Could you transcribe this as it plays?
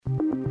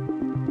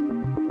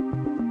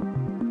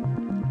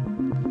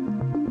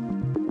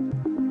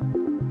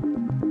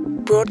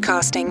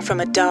Broadcasting from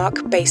a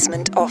dark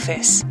basement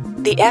office,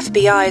 the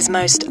FBI's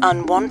most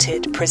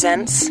unwanted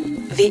presents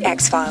the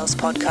X-Files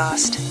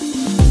podcast.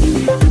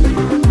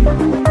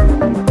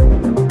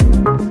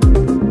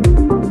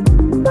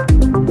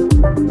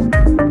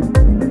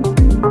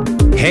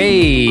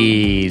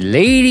 Hey,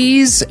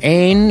 ladies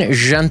and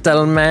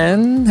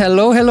gentlemen.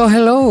 Hello, hello,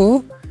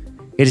 hello.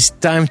 It is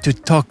time to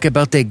talk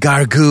about the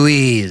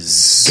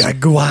gargoyles.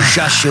 Gargoyle.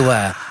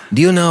 Joshua,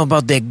 do you know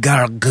about the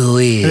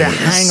gargoyles? The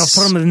hanger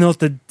from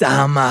Notre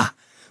Dame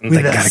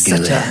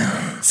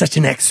with such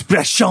an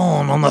expression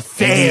on the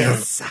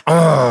face.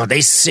 Oh,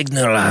 they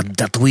signal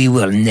that we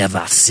will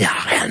never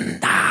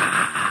surrender.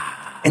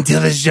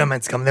 Until the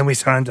Germans come, then we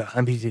surrender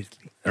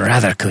immediately.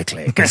 Rather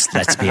quickly, because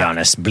let's be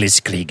honest,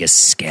 Blitzkrieg is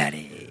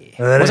scary.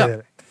 What's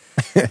up?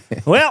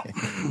 Well.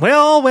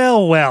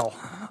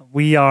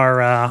 We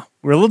are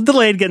we're a little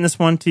delayed getting this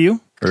one to you.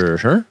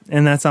 Sure.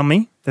 And that's on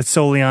me. That's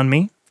solely on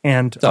me.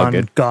 And on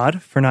good.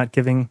 God for not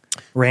giving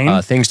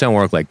rain. Things don't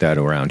work like that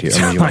around here.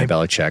 Let me do my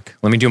ballot check.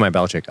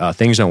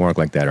 Things don't work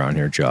like that around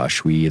here,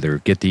 Josh. We either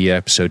get the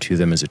episode to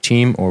them as a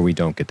team, or we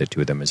don't get the two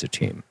of them as a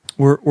team.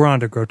 We're on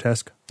to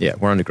Grotesque. Yeah,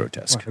 we're on to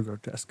Grotesque. When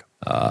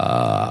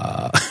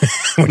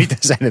he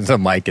does that into the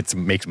mic, it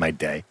makes my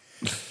day.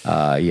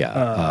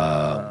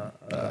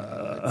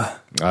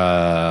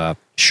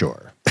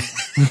 Sure.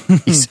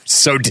 He's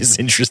so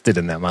disinterested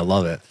in them. I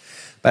love it.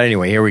 But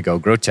anyway, here we go.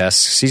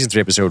 Grotesque, season 3,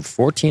 episode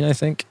 14, I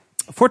think.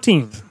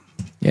 14.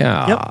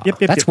 Yeah. Yep.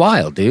 That's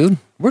wild, dude.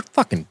 We're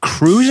fucking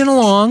cruising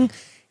along.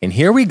 And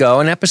here we go.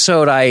 An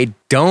episode I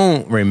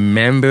don't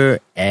remember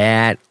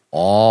at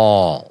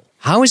all.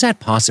 How is that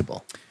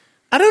possible?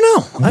 I don't know.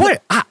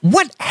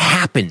 What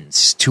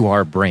happens to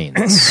our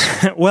brains?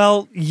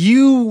 Well,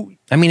 you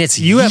have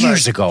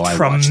years a ago I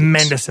watched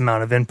tremendous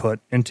amount of input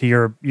into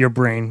your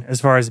brain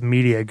as far as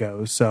media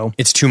goes. So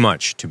it's too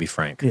much, to be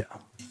frank. Yeah.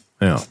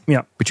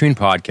 Between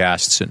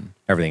podcasts and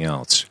everything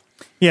else.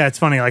 Yeah, it's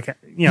funny. Like,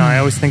 I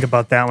always think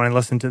about that when I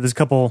listen to. There's a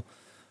couple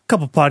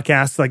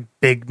podcasts, like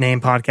big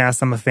name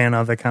podcasts I'm a fan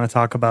of that kind of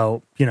talk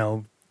about,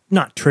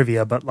 not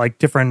trivia, but like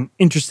different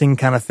interesting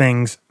kind of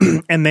things.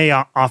 And they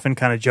often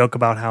kind of joke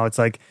about how it's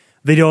like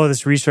they do all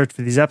this research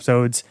for these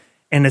episodes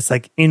and it's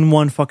like in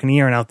one fucking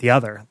ear and out the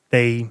other.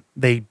 They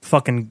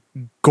fucking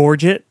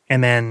gorge it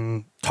and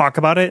then talk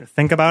about it,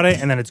 think about it,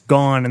 and then it's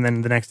gone. And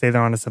then the next day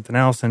they're on to something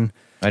else. And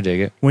I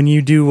dig it. When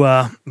you do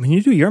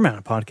your amount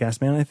of podcast,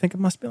 man, I think it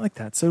must be like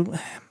that. So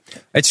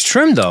it's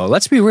trimmed though.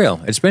 Let's be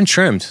real. It's been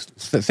trimmed.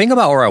 Think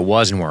about where I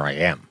was and where I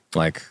am.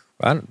 Like,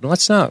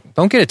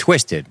 don't get it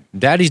twisted.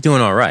 Daddy's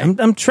doing all right.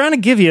 I'm trying to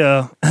give you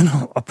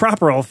a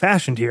proper old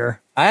fashioned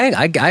here.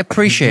 I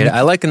appreciate it.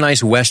 I like a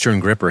nice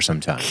Western gripper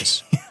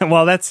sometimes.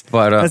 Well, that's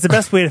the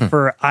best way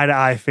for eye to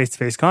eye, face to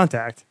face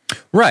contact.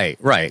 Right.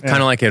 Yeah.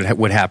 Kind of like it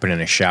would happen in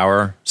a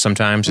shower.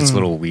 Sometimes it's a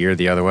little weird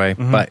the other way.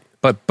 Mm-hmm.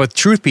 But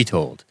truth be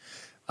told,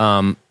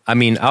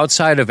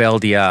 outside of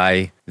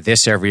LDI,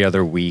 this every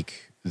other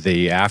week,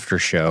 the after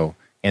show,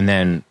 and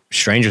then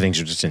Stranger Things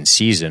are just in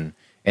season.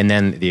 And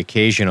then the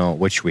occasional,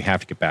 which we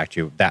have to get back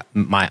to,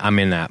 I'm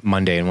in that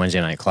Monday and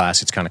Wednesday night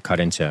class. It's kind of cut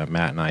into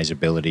Matt and I's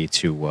ability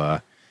to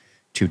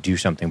do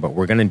something. But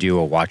we're going to do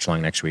a watch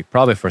along next week,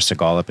 probably for a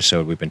Seagal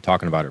episode. We've been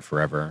talking about it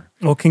forever.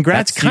 Well,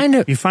 congrats!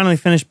 You finally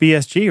finished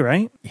BSG,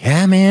 right?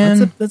 Yeah,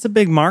 man. That's a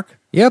big mark.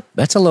 Yep,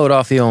 that's a load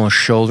off the old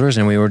shoulders,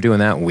 and we were doing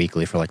that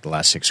weekly for like the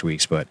last 6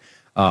 weeks. But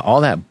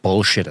all that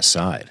bullshit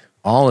aside,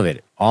 all of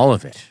it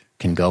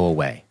can go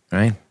away.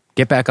 Right?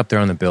 Get back up there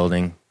on the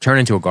building, turn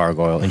into a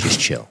gargoyle, and just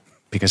chill.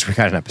 Because we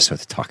got an episode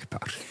to talk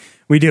about.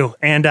 We do.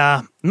 And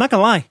I'm not going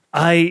to lie.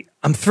 I'm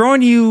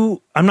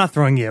not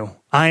throwing you.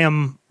 I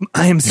am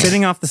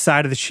sitting off the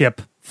side of the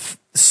ship,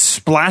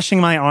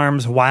 splashing my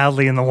arms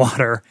wildly in the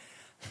water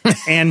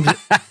and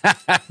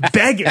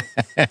begging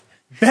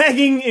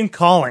and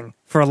calling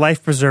for a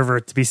life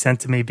preserver to be sent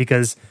to me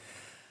because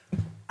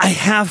I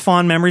have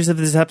fond memories of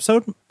this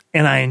episode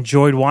and I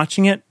enjoyed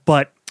watching it,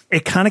 but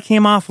it kind of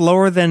came off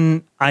lower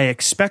than I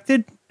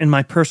expected in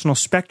my personal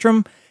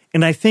spectrum.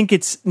 And I think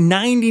it's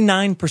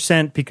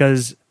 99%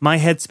 because my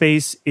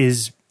headspace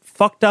is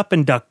fucked up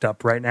and ducked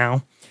up right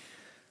now.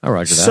 All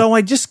right. So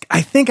I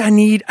think I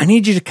need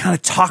you to kind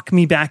of talk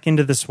me back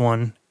into this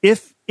one,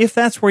 if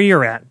that's where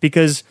you're at,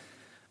 because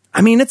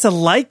it's a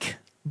like.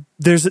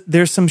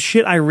 There's some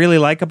shit I really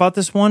like about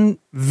this one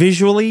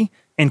visually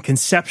and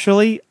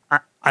conceptually.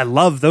 I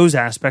love those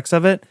aspects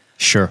of it.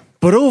 Sure.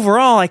 But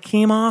overall, I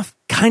came off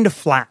kind of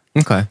flat.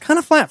 Okay. Kind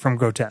of flat from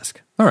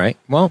Grotesque. All right.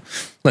 Well,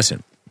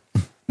 listen.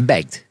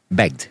 Begged.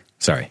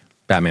 Sorry.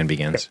 Batman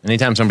Begins.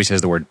 Anytime somebody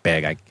says the word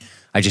beg,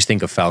 I just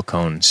think of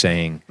Falcone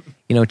saying,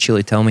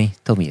 Chili told me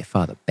your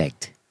father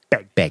begged.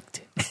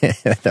 Begged.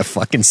 The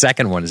fucking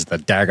second one is the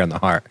dagger in the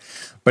heart.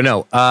 But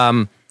no,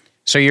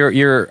 so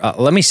you're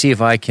let me see if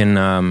I can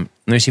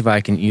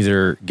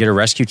either get a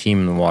rescue team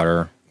in the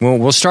water.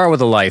 We'll start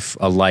with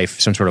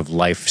some sort of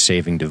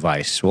life-saving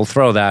device. We'll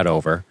throw that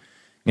over.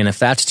 And if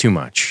that's too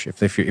much,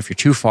 if you're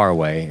too far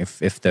away,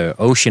 if the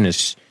ocean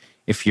is,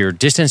 if your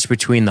distance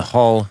between the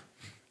hull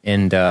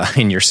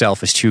and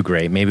yourself is too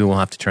great, maybe we'll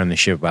have to turn the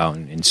ship out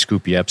and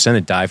scoop you up. Send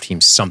the dive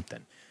team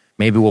something.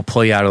 Maybe we'll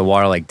pull you out of the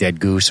water like Dead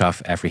Goose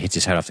off after he hits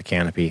his head off the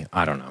canopy.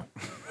 I don't know.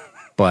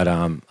 But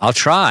I'll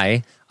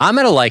try. I'm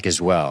at a like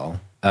as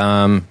well.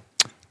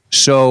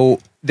 So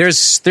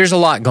there's a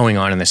lot going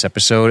on in this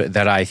episode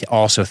that I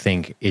also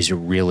think is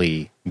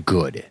really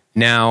good.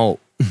 Now,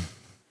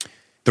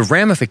 the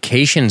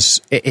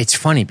ramifications, it's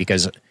funny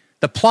because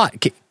the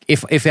plot,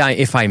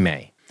 if I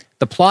may,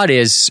 the plot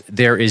is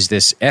there is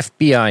this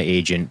FBI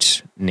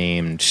agent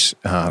named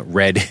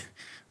Red,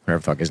 whatever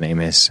the fuck his name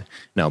is.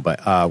 No,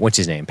 but what's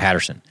his name?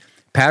 Patterson.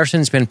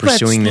 Patterson's been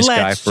pursuing this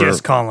guy for... Let's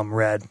just call him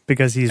Red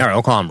because he's... All right,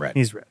 we'll call him Red.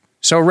 He's Red.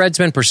 So Red's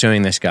been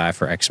pursuing this guy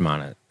for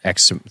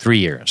 3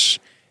 years,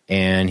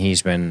 and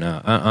he's been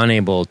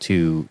unable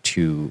to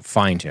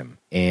find him.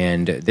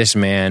 And this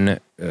man,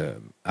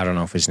 I don't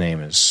know if his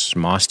name is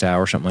Moscow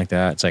or something like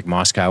that. It's like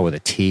Moscow with a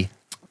T.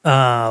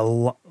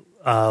 Moscow.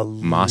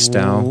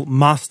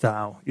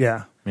 Moscow,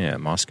 yeah. Yeah,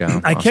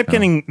 Moscow. I kept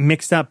getting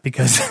mixed up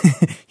because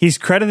he's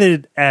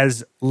credited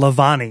as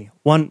Lavani,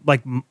 one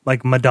like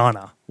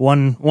Madonna,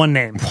 one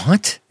name.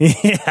 What?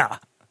 Yeah.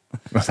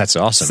 Well, that's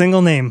awesome.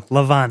 Single name,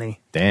 Lavani.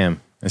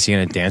 Damn. Is he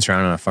going to dance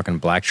around in a fucking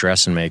black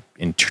dress and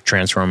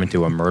transform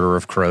into a murderer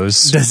of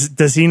crows?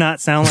 Does he not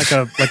sound like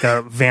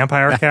a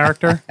vampire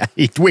character?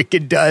 He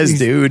wicked does,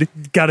 dude.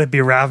 Got to be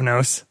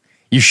Ravnos.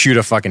 You shoot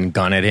a fucking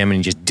gun at him and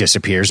he just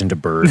disappears into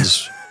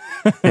birds.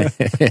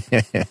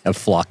 A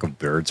flock of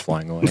birds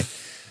flying away.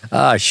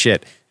 Oh,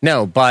 shit.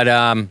 No,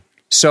 but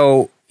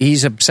so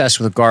he's obsessed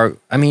with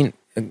I mean,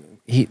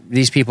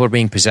 these people are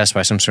being possessed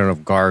by some sort of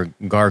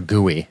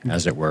gargui,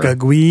 as it were.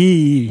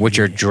 Gargui.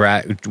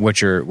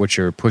 Which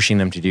are pushing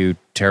them to do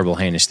terrible,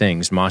 heinous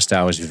things.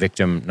 Moscow is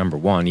victim number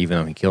 1, even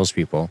though he kills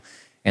people.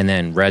 And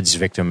then Red's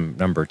victim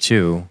number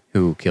 2,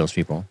 who kills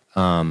people.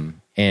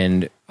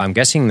 And I'm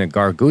guessing the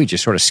gargui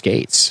just sort of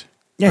skates.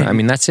 Yeah. I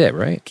mean, that's it,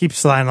 right? Keep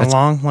sliding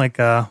along like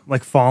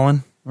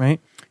Fallen, right?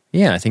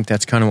 Yeah, I think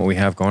that's kind of what we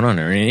have going on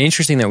there. And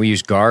interesting that we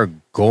use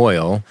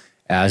Gargoyle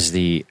as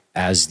the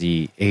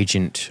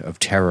agent of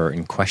terror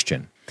in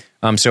question.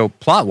 So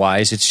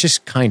plot-wise, it's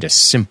just kind of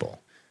simple.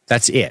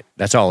 That's it.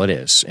 That's all it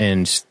is.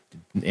 And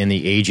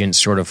the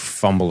agents sort of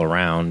fumble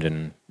around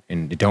and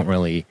they don't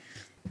really...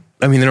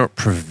 I mean, they don't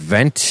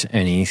prevent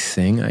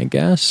anything, I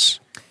guess.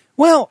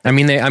 Well...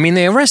 they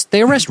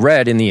arrest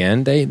Red in the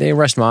end. They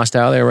arrest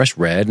Moscow, they arrest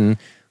Red, and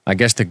I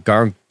guess the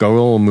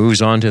Gargoyle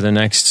moves on to the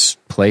next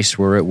place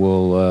where it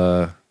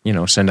will,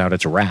 send out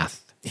its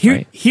wrath.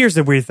 Right? Here's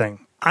the weird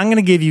thing. I'm going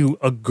to give you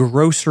a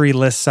grocery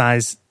list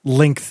size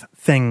length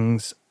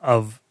things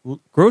of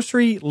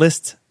grocery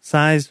list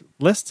size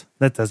list.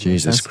 That doesn't make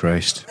sense. Jesus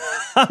Christ.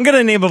 I'm going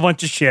to name a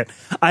bunch of shit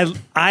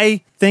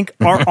I think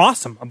are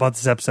awesome about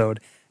this episode.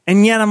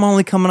 And yet I'm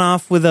only coming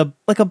off with a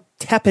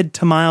tepid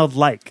to mild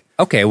like.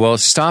 Okay, well,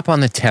 stop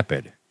on the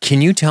tepid.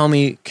 Can you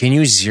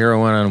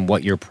zero in on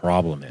what your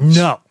problem is?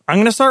 No. I'm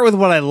going to start with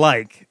what I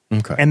like.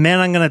 Okay. And then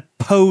I'm going to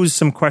pose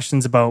some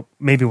questions about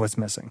maybe what's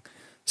missing.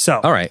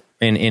 So, all right,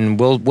 and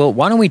we'll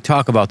why don't we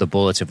talk about the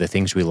bullets of the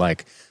things we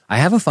like? I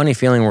have a funny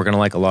feeling we're going to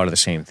like a lot of the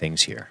same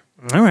things here.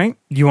 All right,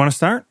 you want to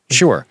start?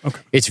 Sure.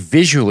 Okay. It's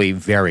visually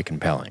very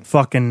compelling.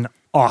 Fucking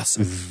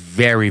awesome.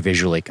 Very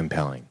visually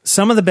compelling.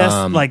 Some of the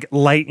best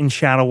light and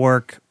shadow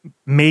work,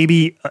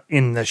 maybe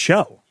in the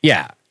show.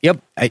 Yeah.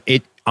 Yep.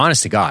 It.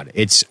 Honest to God,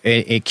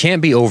 it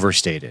can't be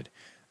overstated.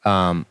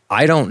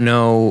 I don't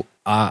know.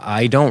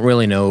 I don't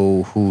really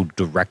know who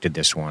directed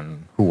this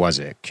one. Who was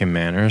it? Kim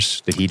Manners?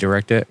 Did he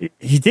direct it?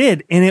 He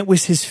did, and it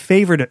was his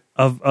favorite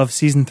of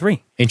season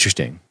 3.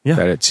 Interesting. Yeah.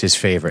 That it's his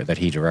favorite that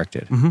he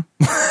directed.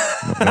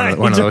 Mm-hmm.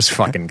 one of those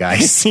fucking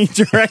guys. He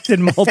directed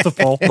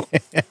multiple.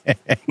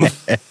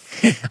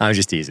 I'm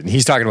just teasing.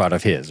 He's talking about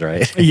of his,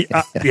 right?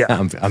 Yeah.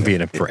 I'm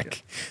being a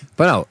prick.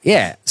 But no,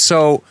 yeah.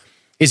 So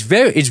it's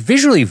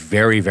visually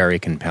very, very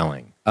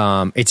compelling.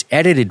 It's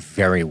edited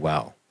very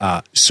well.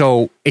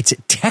 So it's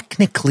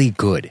technically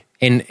good.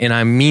 And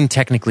I mean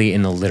technically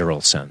in the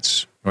literal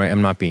sense, right?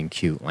 I'm not being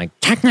cute. Like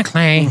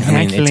technically,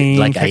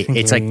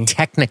 it's like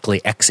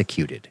technically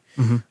executed.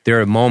 Mm-hmm.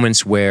 There are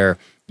moments where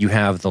you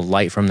have the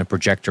light from the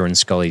projector in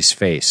Scully's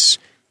face.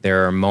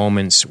 There are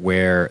moments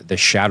where the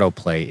shadow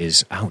play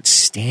is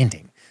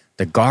outstanding.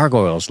 The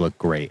gargoyles look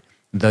great.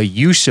 The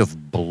use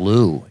of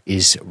blue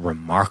is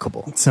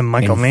remarkable. It's a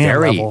Michael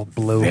Mann level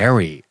blue.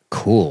 Very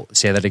cool.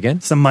 Say that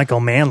again? Some Michael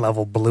Mann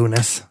level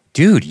blueness.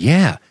 Dude,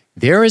 yeah.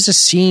 There is a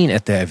scene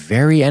at the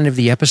very end of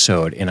the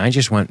episode, and I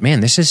just went, man,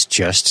 this is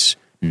just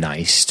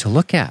nice to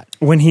look at.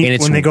 When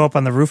they go up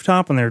on the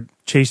rooftop, when they're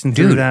chasing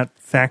through that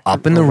factory.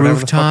 Up in the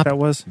rooftop, that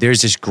was.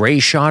 There's this great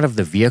shot of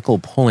the vehicle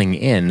pulling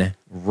in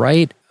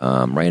right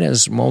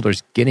as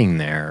Mulder's getting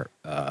there.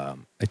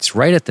 It's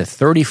right at the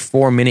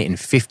 34-minute and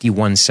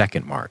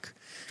 51-second mark.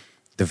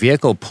 The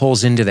vehicle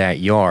pulls into that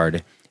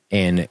yard,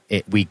 and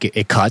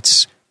it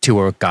cuts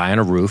to a guy on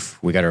a roof.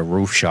 We got a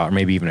roof shot, or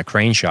maybe even a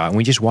crane shot, and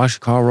we just watch the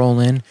car roll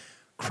in.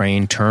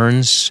 Crane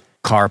turns,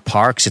 car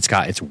parks.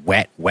 It's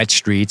wet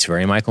streets,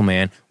 very Michael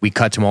Mann. We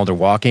cut to Mulder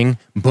walking.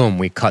 Boom,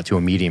 we cut to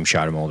a medium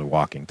shot of Mulder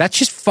walking. That's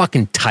just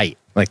fucking tight.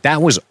 Like,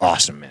 that was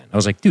awesome, man. I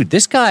was like, dude,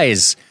 there's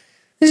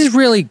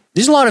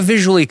a lot of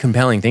visually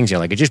compelling things here.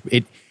 Like,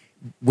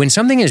 when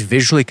something is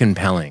visually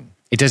compelling,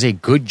 it does a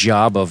good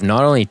job of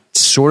not only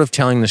sort of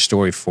telling the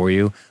story for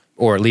you,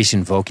 or at least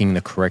invoking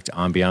the correct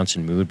ambiance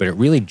and mood, but it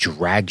really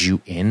drags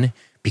you in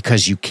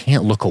because you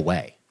can't look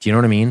away. Do you know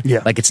what I mean?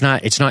 Yeah. Like, it's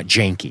not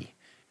janky.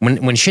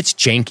 When shit's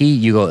janky,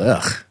 you go,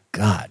 ugh,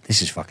 God,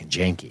 this is fucking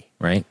janky,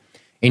 right?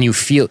 And you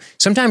feel,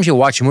 sometimes you'll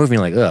watch a movie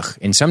and you're like, ugh.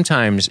 And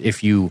sometimes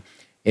if you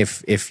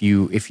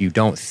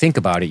don't think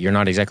about it, you're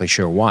not exactly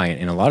sure why.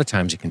 And a lot of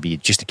times it can be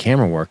just the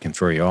camera work can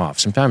throw you off.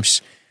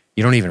 Sometimes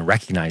you don't even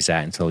recognize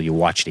that until you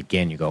watch it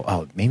again. You go,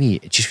 oh, maybe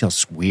it just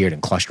feels weird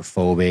and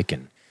claustrophobic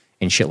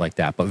and shit like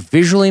that. But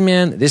visually,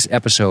 man, this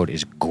episode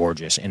is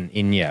gorgeous.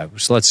 And yeah,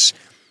 so let's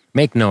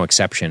make no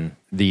exception.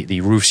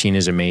 The roof scene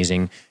is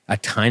amazing. A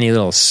tiny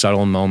little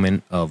subtle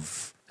moment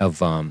of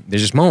there's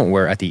this moment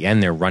where at the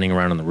end they're running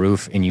around on the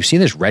roof and you see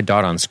this red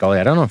dot on Scully.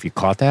 I don't know if you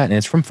caught that, and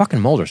it's from fucking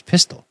Mulder's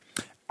pistol.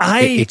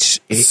 I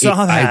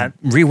saw that. I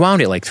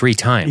rewound it like 3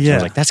 times. Yeah. I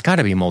was like, that's got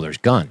to be Mulder's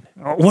gun.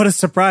 What a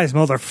surprise,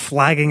 Mulder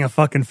flagging a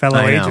fucking fellow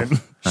agent.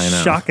 I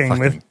know. Shocking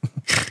with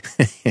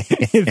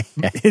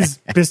his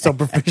pistol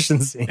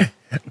proficiency.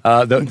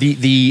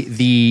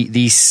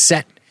 The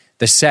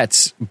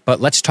sets,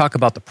 but let's talk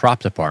about the prop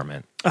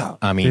department. Oh,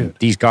 I mean, dude.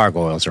 These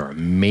gargoyles are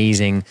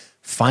amazing.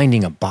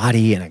 Finding a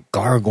body and a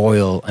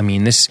gargoyle. I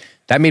mean,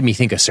 that made me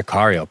think of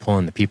Sicario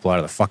pulling the people out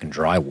of the fucking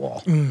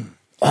drywall.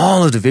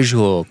 All of the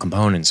visual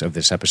components of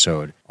this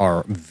episode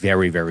are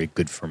very, very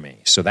good for me.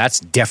 So that's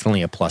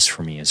definitely a plus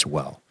for me as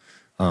well.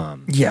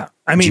 Yeah.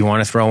 I mean, do you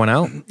want to throw one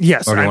out?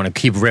 Yes. Or do you want to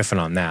keep riffing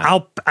on that?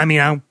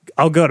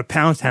 I'll go to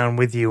Pound Town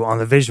with you on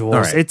the visuals.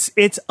 All right.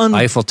 It's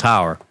Eiffel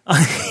Tower.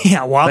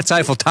 Yeah, Let's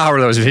Eiffel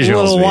Tower those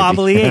visuals.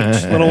 Little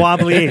baby.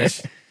 wobbly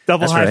H.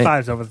 Double That's high right.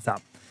 fives over the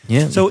top.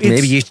 Yeah. So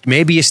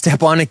maybe you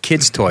step on a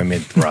kid's toy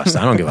mid thrust.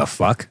 I don't give a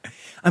fuck.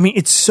 I mean,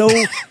 it's so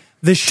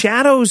the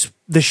shadow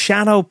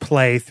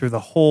play through the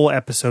whole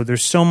episode.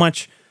 There's so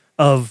much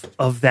of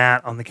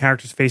that on the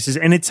characters' faces,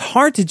 and it's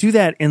hard to do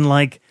that in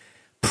like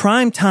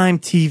primetime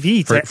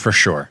TV For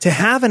sure. To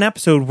have an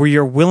episode where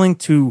you're willing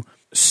to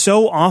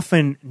so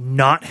often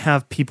not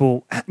have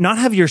your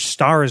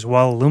star as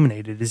well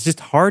illuminated is just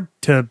hard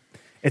to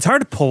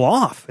pull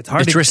off. It's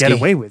hard to risky. get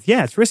away with.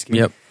 Yeah, it's risky.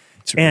 Yep.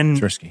 It's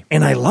risky.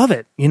 And I love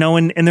it.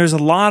 And there's a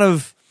lot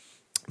of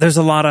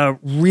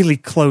really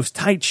close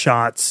tight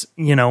shots,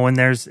 and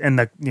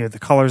the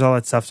colors, all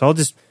that stuff. So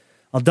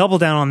I'll double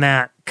down on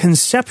that.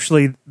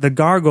 Conceptually, the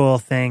gargoyle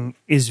thing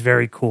is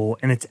very cool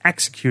and it's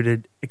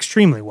executed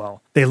extremely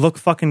well. They look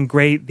fucking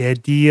great. The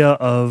idea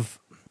of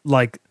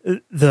like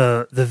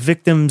the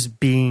victims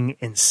being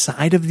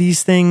inside of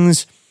these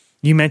things.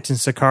 You mentioned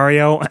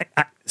Sicario,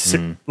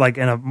 like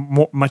in a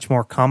much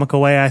more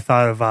comical way. I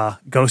thought of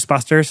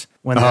Ghostbusters.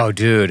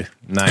 Dude,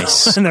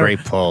 nice,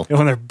 great pull.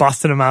 When they're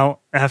busting them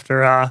out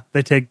after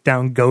they take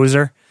down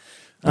Gozer.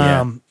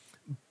 Yeah.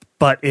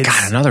 But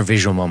it's another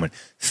visual moment.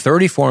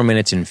 34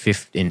 minutes and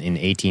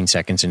 18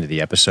 seconds into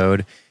the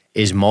episode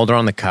is Mulder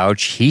on the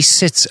couch. He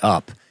sits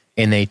up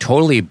and they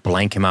totally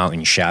blank him out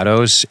in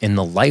shadows, and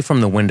the light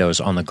from the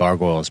windows on the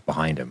gargoyles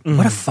behind him.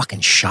 What a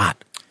fucking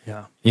shot.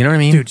 Yeah. You know what I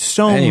mean? Dude,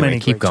 many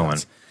keep great going.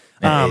 shots.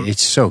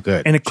 It's so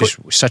good. And just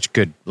such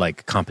good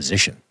like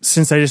composition.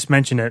 Since I just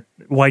mentioned it,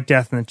 White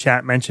Death in the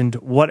chat mentioned,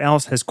 what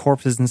else has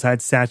corpses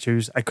inside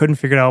statues? I couldn't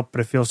figure it out,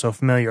 but it feels so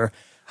familiar.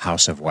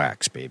 House of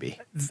Wax, baby.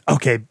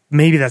 Okay,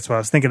 maybe that's what I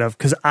was thinking of,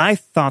 because I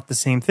thought the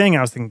same thing.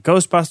 I was thinking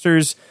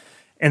Ghostbusters,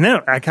 and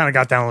then I kind of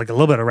got down like a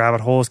little bit of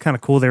rabbit hole. It's kind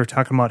of cool. They were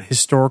talking about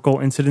historical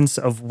incidents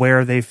of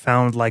where they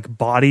found like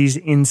bodies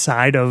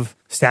inside of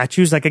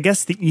statues. Like I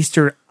guess the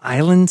Easter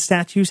Island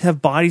statues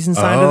have bodies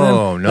inside of them.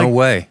 Oh, no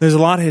way. There's a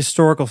lot of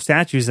historical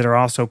statues that are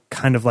also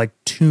kind of like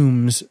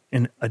tombs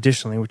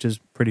additionally, which is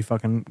pretty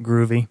fucking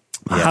groovy.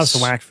 Yes. House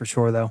of Wax for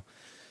sure though.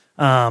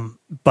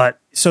 But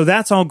so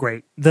that's all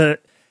great. The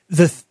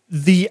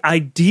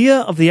idea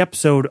of the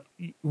episode,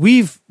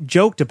 we've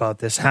joked about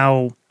this,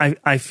 how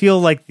I feel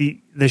like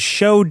the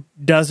show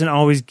doesn't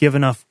always give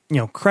enough,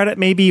 credit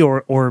maybe,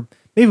 or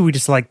maybe we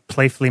just like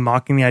playfully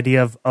mocking the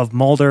idea of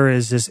Mulder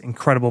as this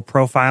incredible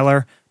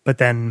profiler, but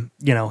then,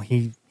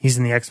 he's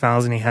in the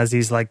X-Files and he has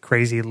these like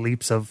crazy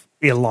leaps of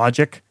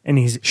illogic and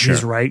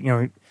he's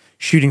right,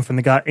 shooting from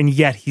the gut, and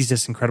yet he's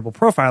this incredible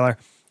profiler.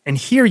 And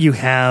here you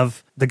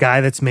have the guy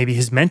that's maybe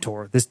his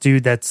mentor, this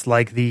dude that's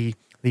like the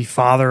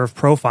father of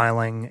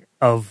profiling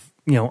of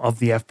the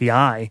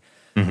FBI.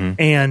 Mm-hmm.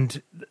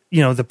 And,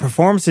 the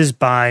performances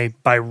by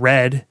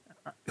Red,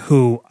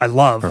 who I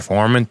love.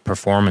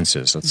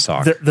 Performances. Let's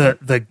talk.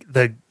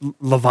 The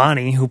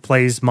Levani who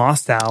plays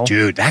Mostow.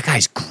 Dude, that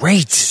guy's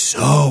great.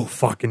 So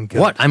fucking good.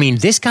 What? I mean,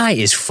 this guy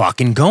is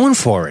fucking going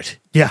for it.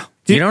 Yeah.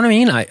 You know what I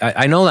mean?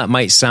 I know that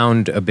might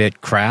sound a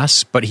bit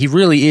crass, but he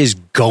really is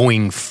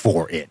going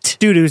for it.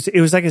 Dude,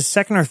 it was like his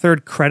second or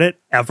third credit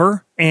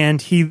ever,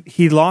 and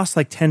he lost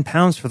like 10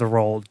 pounds for the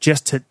role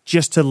just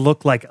to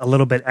look like a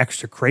little bit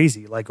extra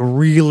crazy. Like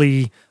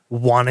really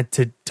wanted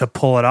to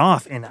pull it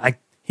off, and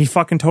he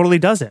fucking totally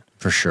does it.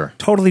 For sure.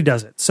 Totally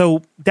does it.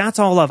 So that's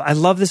all love. I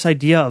love this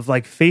idea of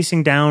like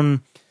facing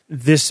down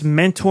this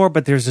mentor,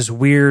 but there's this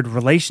weird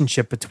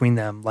relationship between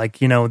them. Like,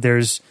 you know,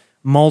 there's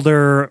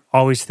Mulder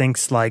always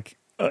thinks like,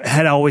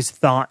 had always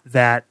thought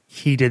that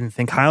he didn't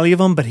think highly of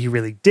him, but he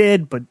really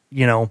did. But,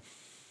 you know,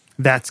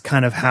 that's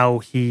kind of how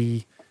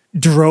he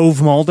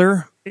drove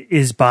Mulder,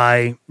 is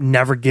by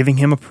never giving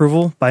him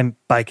approval,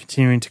 by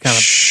continuing to kind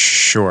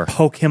of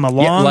poke him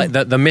along. Yeah, like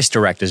the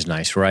misdirect is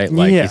nice, right?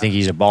 Like you think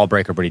he's a ball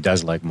breaker, but he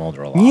does like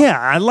Mulder a lot. Yeah,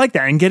 I like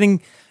that. And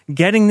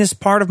getting this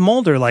part of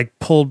Mulder like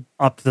pulled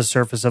up to the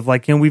surface of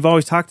like, you know, we've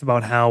always talked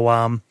about how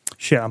I'm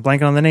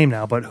blanking on the name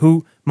now, but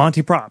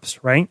Monty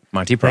Props, right?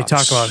 Monty Props. They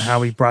talk about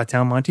how he brought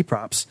down Monty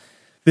Props.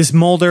 This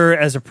Mulder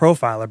as a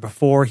profiler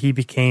before he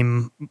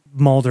became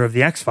Mulder of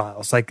the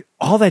X-Files, like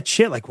all that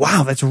shit, like,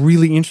 wow, that's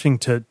really interesting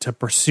to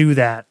pursue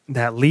that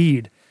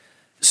lead.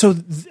 So,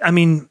 I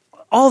mean,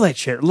 all that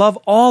shit, love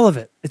all of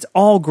it. It's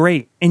all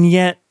great. And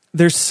yet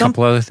there's some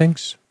couple other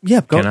things.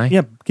 Yeah, Can I?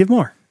 Yeah, give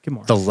more.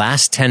 The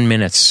last 10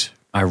 minutes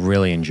I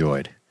really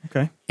enjoyed.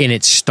 Okay. And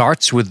it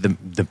starts with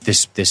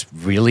this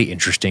really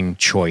interesting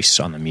choice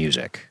on the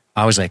music.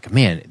 I was like,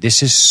 man,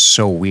 this is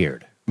so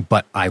weird,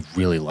 but I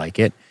really like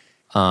it.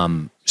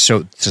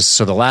 So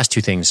the last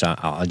two things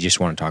I just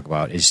want to talk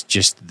about is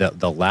just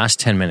the last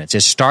 10 minutes.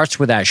 It starts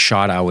with that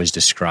shot I was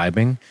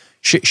describing.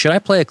 Should I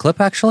play a clip,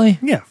 actually?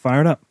 Yeah,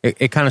 fire it up.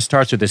 It kind of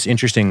starts with this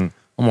interesting,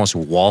 almost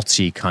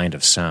waltzy kind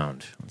of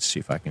sound. Let's see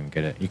if I can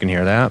get it. You can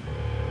hear that?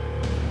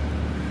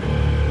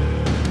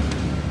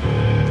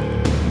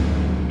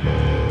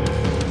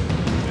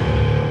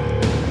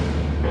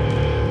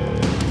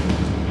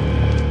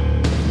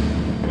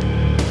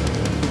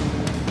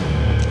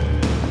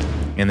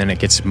 And then it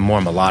gets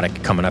more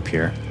melodic coming up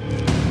here.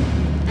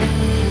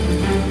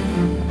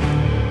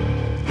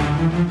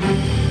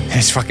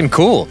 It's fucking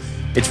cool.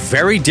 It's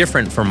very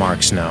different for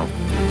Mark Snow.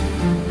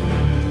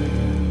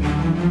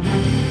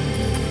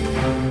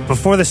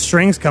 Before the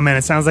strings come in,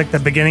 it sounds like the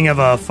beginning of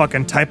a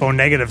fucking Typo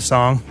Negative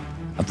song.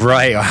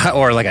 Right,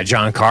 or like a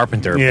John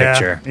Carpenter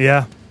picture.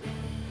 Yeah.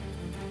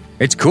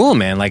 It's cool,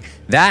 man. Like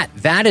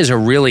that is a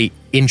really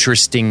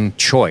interesting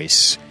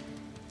choice.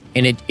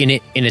 And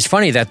it's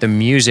funny that the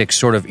music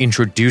sort of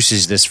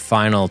introduces this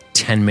final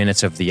 10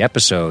 minutes of the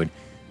episode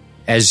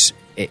as,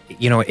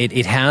 you know,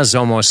 it has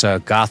almost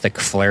a gothic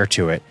flair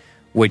to it,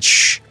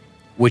 which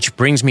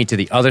brings me to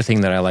the other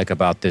thing that I like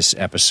about this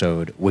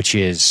episode, which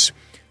is,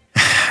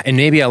 and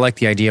maybe I like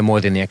the idea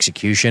more than the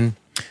execution,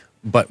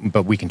 but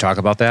we can talk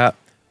about that.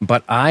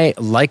 But I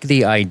like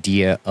the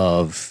idea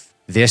of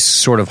this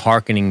sort of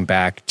hearkening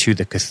back to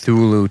the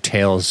Cthulhu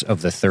tales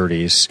of the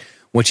 30s,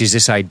 which is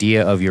this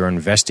idea of your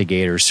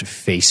investigators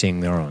facing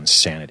their own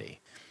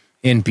sanity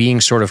and being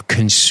sort of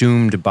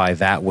consumed by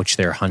that which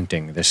they're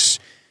hunting. This,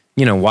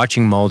 you know,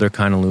 watching Mulder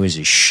kind of lose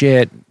his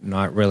shit,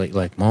 not really,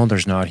 like,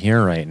 Mulder's not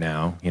here right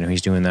now. You know,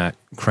 he's doing that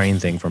crane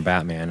thing from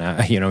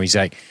Batman. You know, he's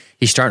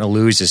starting to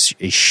lose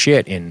his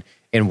shit, and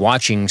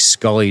watching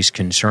Scully's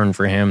concern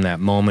for him, that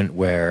moment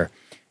where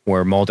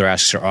Mulder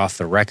asks her off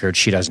the record,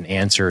 she doesn't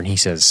answer, and he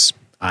says,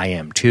 I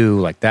am too,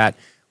 like that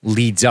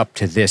leads up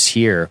to this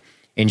here.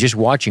 And just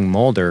watching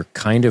Mulder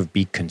kind of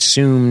be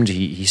consumed,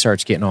 he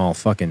starts getting all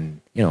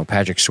fucking, you know,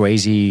 Patrick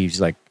Swayze,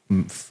 he's like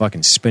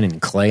fucking spinning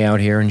clay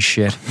out here and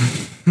shit.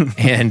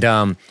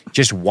 And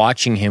just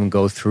watching him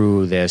go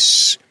through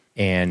this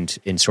and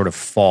sort of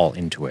fall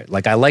into it.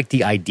 Like, I like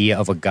the idea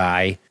of a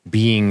guy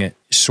being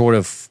sort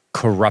of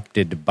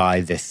corrupted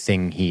by the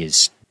thing he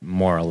is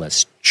more or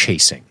less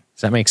chasing.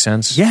 Does that make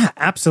sense? Yeah,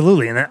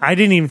 absolutely. And I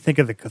didn't even think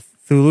of the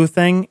Cthulhu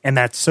thing, and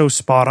that's so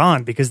spot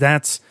on, because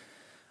that's,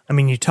 I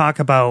mean, you talk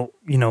about,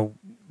 you know,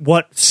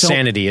 what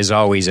sanity is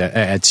always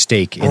at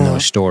stake in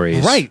those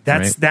stories, right?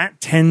 That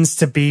tends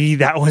to be,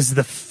 that was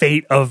the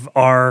fate of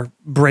our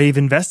brave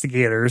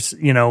investigators,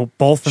 you know,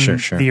 both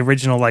in the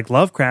original like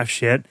Lovecraft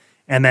shit,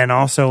 and then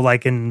also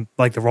like in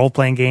like the role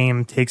playing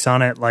game takes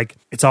on it, like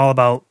it's all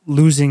about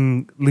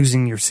losing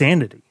your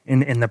sanity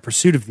in the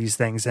pursuit of these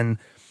things, and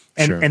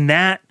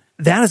that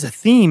as a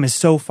theme is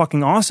so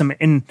fucking awesome,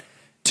 and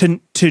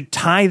to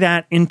tie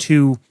that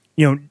into,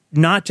 you know,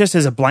 not just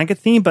as a blanket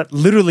theme, but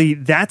literally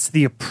that's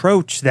the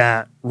approach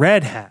that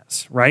Red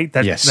has, right?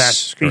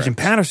 That's Agent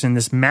Patterson,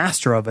 this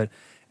master of it.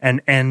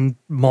 And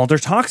Mulder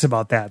talks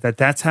about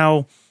that's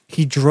how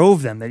he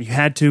drove them, that you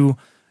had to,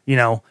 you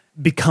know,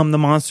 become the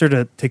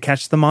monster to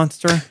catch the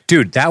monster.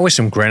 Dude, that was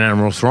some Grand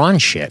Admiral Thrawn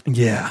shit.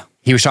 Yeah.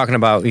 He was talking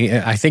about,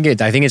 I think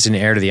it's in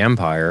Heir to the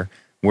Empire,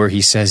 where he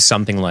says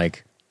something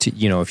like,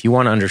 you know, if you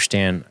want to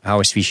understand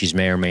how a species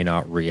may or may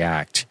not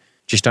react,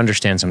 just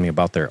understand something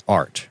about their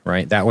art,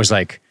 right? That was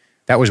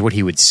what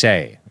he would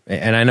say.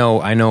 And I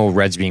know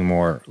Red's being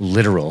more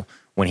literal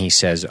when he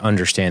says,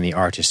 understand the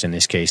artist, in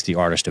this case, the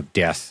artist of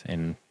death,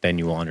 and then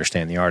you will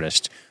understand the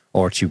artist.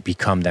 Or to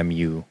become them,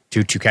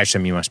 to catch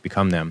them, you must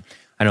become them.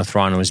 I know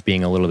Thrawn was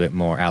being a little bit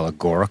more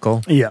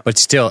allegorical. Yeah. But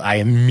still, I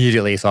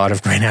immediately thought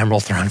of Grand Admiral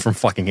Thrawn from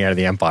fucking Heir to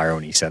the Empire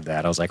when he said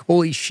that. I was like,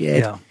 holy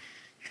shit. Yeah.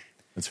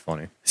 That's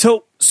funny.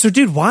 So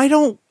dude, why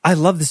don't I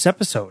love this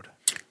episode?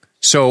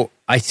 So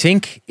I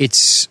think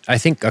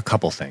a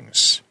couple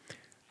things.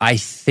 I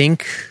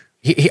think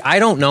I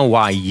don't know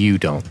why you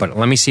don't, but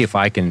let me see if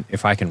I can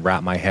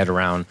wrap my head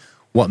around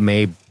what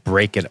may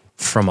break it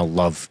from a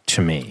love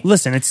to me.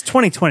 Listen, it's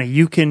 2020.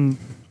 You can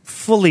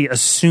fully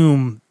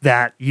assume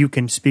that you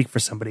can speak for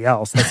somebody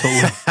else. That's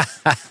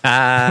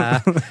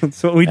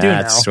what we do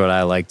now. That's what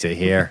I like to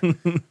hear.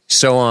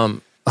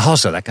 So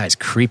also that guy's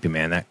creepy,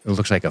 man. That it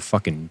looks like a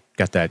fucking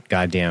got that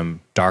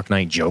goddamn Dark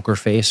Knight Joker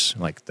face,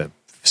 like the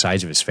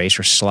sides of his face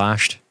are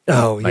slashed.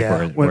 Oh, like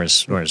yeah. where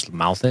his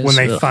mouth is. When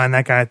they find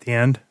that guy at the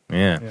end.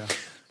 Yeah.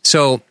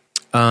 So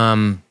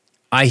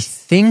I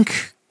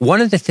think one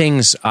of the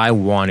things I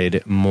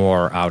wanted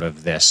more out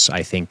of this,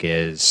 I think,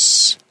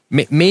 is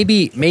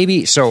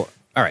maybe. So,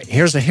 all right,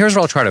 here's what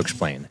I'll try to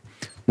explain.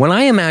 When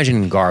I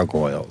imagine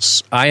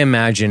gargoyles, I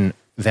imagine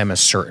them a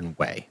certain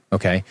way.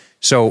 Okay,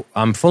 so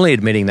I'm fully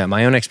admitting that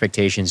my own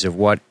expectations of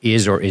what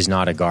is or is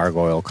not a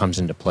gargoyle comes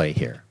into play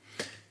here.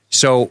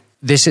 So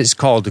this is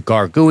called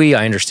gargouille.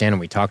 I understand, and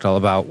we talked all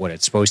about what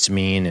it's supposed to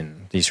mean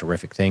and these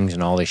horrific things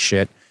and all this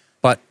shit.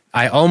 But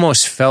I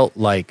almost felt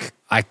like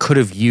I could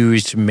have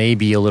used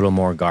maybe a little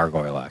more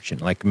gargoyle action,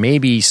 like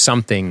maybe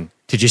something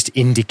to just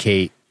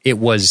indicate it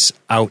was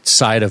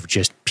outside of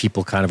just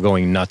people kind of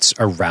going nuts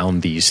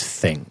around these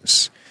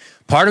things.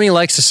 Part of me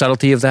likes the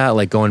subtlety of that,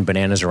 like going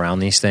bananas around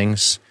these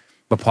things.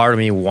 But part of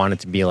me wanted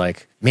to be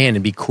like, man,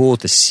 it'd be cool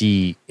to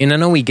see. And I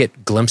know we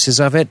get glimpses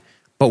of it,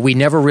 but we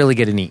never really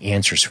get any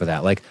answers for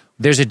that. Like,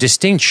 there's a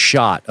distinct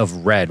shot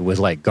of Red with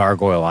like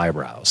gargoyle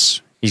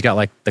eyebrows. He's got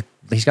like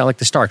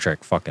the Star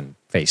Trek fucking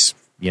face.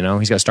 You know,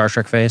 he's got a Star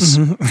Trek face,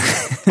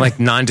 like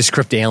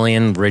nondescript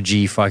alien,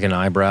 ridgy fucking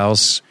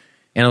eyebrows.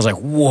 And I was like,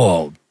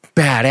 whoa,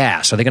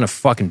 badass. Are they going to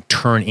fucking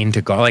turn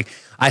into like?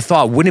 I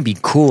thought, wouldn't it be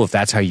cool if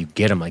that's how you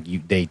get them? Like,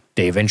 they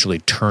eventually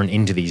turn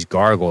into these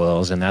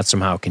gargoyles, and that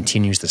somehow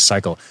continues the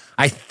cycle.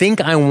 I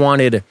think I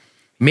wanted.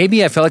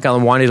 Maybe I felt like I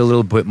wanted a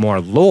little bit more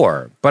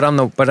lore, but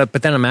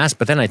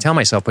then I tell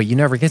myself, but you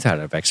never get that out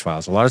of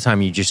X-Files. A lot of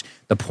time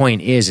the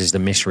point is the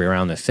mystery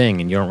around the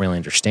thing, and you don't really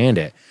understand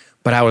it.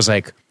 But I was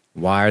like,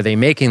 why are they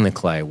making the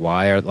clay?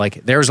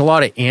 There's a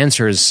lot of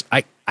answers.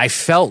 I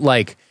felt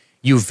like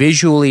you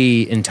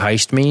visually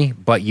enticed me,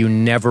 but you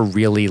never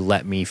really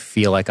let me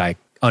feel like I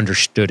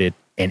understood it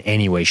in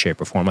any way,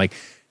 shape, or form. Like,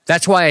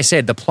 that's why I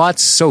said the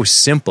plot's so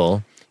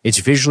simple. It's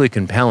visually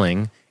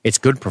compelling. It's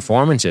good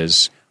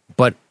performances,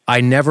 but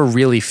I never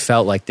really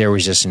felt like there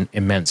was just an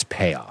immense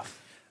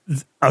payoff.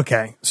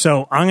 Okay,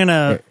 so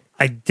I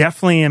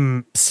definitely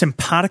am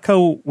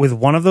simpatico with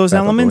one of those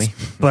elements,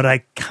 but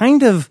I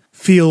kind of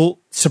feel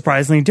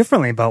surprisingly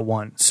differently about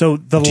one. So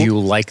do you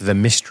like the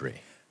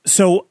mystery?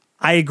 So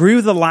I agree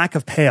with the lack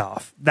of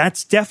payoff.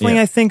 That's definitely,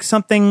 I think,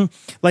 something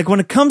like when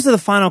it comes to the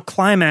final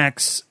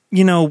climax,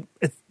 you know,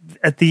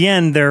 at the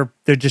end, they're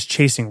just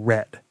chasing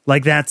Red.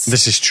 Like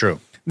this is true.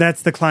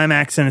 That's the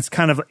climax, and it's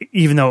kind of,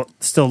 even though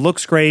it still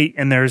looks great,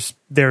 and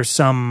there's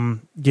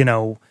some, you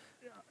know,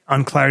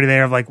 unclarity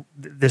there of like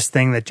this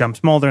thing that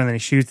jumps Mulder and then he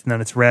shoots and then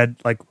it's Red,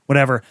 like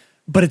whatever.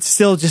 But it's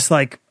still just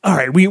like, all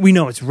right, we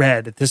know it's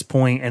Red at this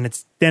point, and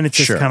it's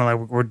just kind of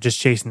like we're just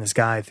chasing this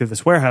guy through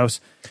this warehouse.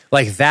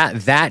 Like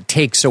that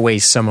takes away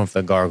some of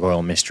the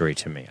gargoyle mystery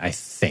to me, I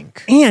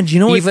think. And you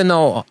know, even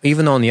though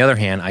on the other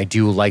hand, I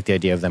do like the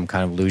idea of them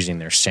kind of losing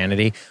their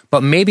sanity.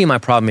 But maybe my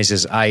problem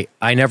is I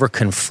never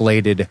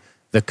conflated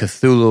the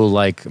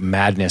Cthulhu-like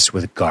madness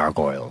with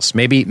gargoyles.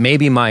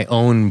 Maybe my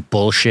own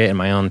bullshit and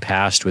my own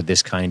past with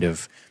this kind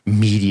of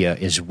media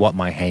is what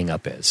my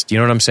hang-up is. Do you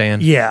know what I'm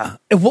saying? Yeah.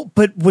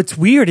 But what's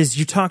weird is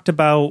you talked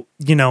about,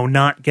 you know,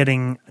 not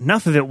getting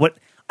enough of it. What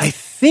I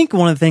think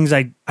one of the things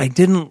I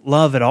didn't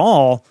love at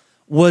all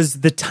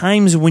was the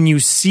times when you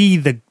see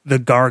the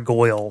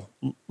gargoyle.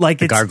 Like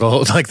the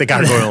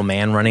gargoyle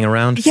man running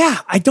around? Yeah,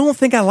 I don't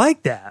think I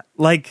like that.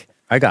 Like,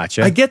 I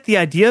gotcha. I get the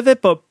idea of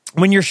it, but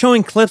when you're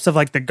showing clips of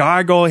like the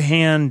gargoyle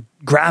hand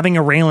grabbing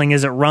a railing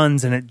as it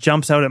runs and it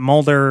jumps out at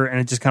Mulder and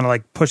it just kind of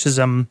like pushes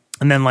him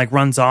and then like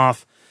runs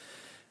off,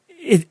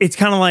 it's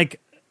kind of like,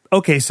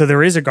 okay, so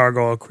there is a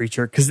gargoyle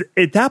creature, because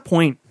at that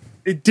point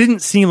it didn't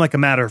seem like a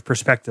matter of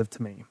perspective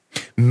to me.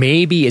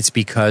 Maybe it's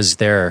because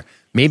they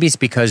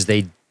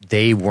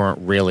weren't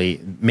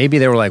really, maybe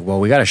they were like, well,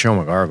 we got to show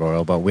them a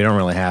gargoyle, but we don't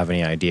really have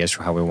any ideas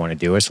for how we want to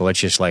do it, so let's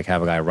just like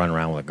have a guy run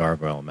around with a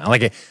gargoyle.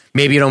 Like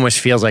maybe it almost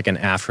feels like an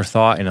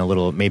afterthought and a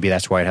little, maybe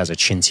that's why it has a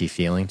chintzy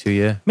feeling to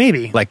you.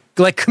 Maybe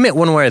like commit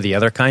one way or the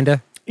other, kind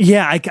of.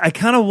 Yeah, I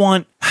kind of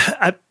want,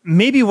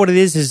 maybe what it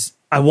is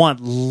I want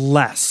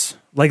less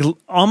Like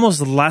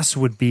almost less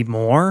would be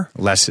more.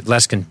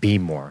 Less can be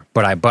more,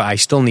 but I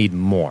still need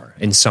more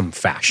in some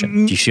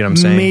fashion. Do you see what I'm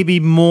saying? Maybe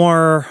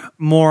more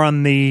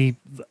on the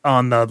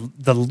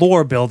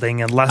lore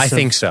building and less. I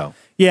think so.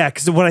 Yeah,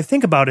 because what I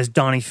think about is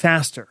Donnie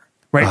Pfaster,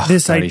 right?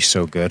 Oh, he's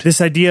so good.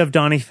 This idea of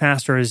Donnie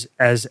Pfaster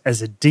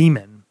as a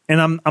demon, and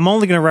I'm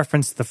only going to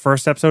reference the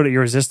first episode of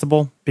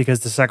Irresistible because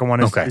the second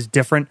one is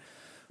different.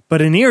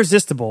 But in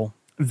Irresistible,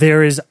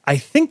 I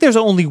think there's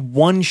only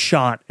one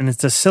shot, and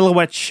it's a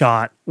silhouette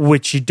shot,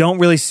 which you don't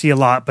really see a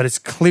lot, but it's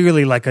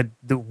clearly like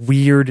the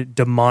weird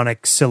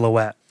demonic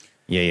silhouette.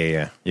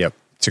 Yeah. Yep.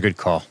 It's a good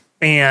call.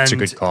 And it's a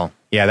good call.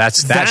 Yeah,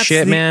 that's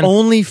shit, man. The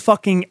only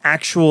fucking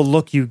actual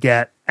look you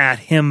get at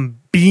him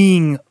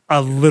being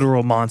a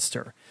literal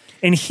monster.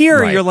 And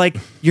here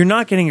you're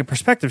not getting a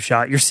perspective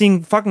shot. You're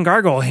seeing fucking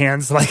gargoyle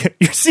hands. Like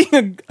you're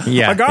seeing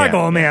a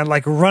gargoyle man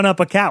like run up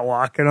a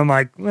catwalk. And I'm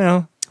like,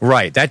 well.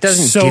 Right. That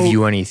doesn't give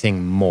you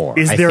anything more.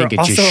 Is there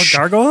also a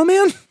gargoyle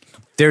man?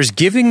 There's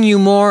giving you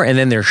more and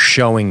then they're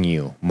showing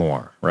you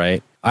more,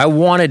 right? I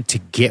wanted to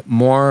get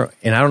more,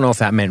 and I don't know if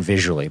that meant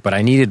visually, but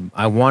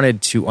I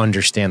wanted to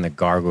understand the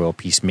gargoyle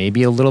piece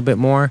maybe a little bit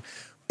more.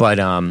 But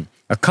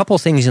a couple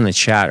things in the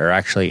chat are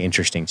actually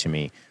interesting to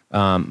me.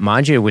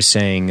 Maja was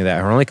saying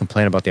that her only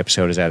complaint about the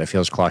episode is that it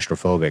feels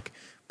claustrophobic,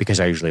 because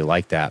I usually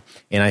like that.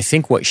 And I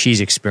think what she's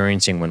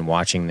experiencing when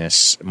watching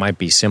this might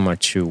be similar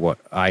to what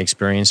I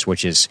experienced,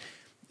 which is,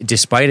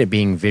 despite it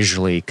being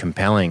visually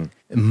compelling,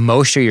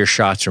 most of your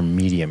shots are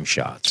medium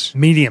shots.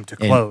 Medium to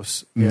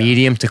close. Yeah.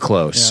 Medium to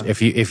close. Yeah.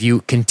 If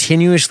you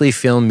continuously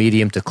film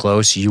medium to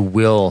close, you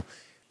will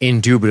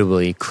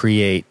indubitably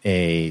create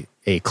a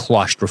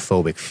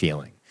claustrophobic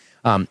feeling.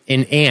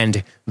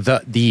 And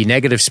the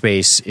negative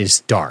space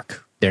is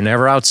dark. They're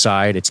never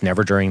outside. It's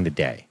never during the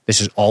day. This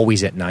is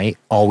always at night,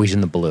 always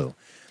in the blue.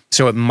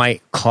 So it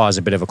might cause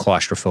a bit of a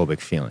claustrophobic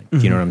feeling. Do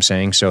you know what I'm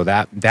saying? So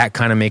that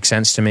kind of makes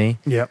sense to me.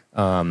 Yep.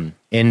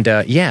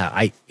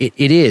 It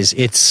is.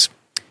 It's.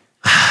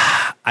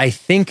 I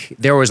think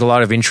there was a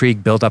lot of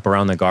intrigue built up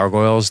around the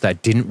gargoyles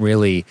that didn't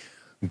really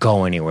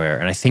go anywhere,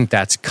 and I think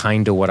that's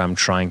kind of what I'm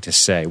trying to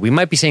say. We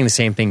might be saying the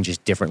same thing,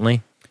 just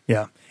differently.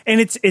 Yeah. And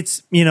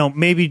it's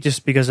maybe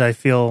just because I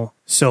feel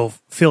so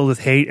filled with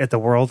hate at the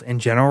world in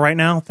general right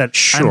now that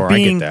I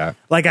get that.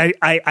 Like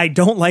I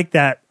don't like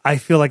that. I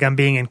feel like I'm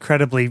being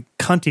incredibly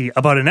cunty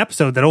about an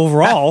episode that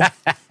overall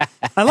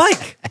I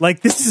like.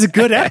 Like, this is a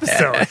good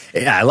episode.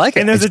 Yeah, I like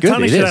it. And there's it's a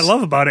ton good. of shit I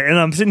love about it. And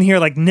I'm sitting here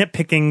like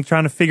nitpicking,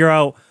 trying to figure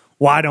out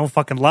why I don't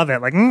fucking love it.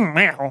 Like,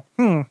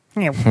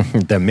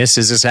 the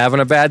missus is having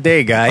a bad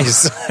day,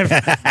 guys.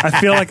 I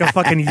feel like a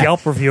fucking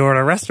Yelp reviewer at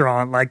a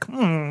restaurant. Like,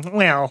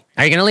 well.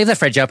 Are you going to leave the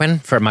fridge open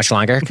for much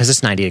longer? Because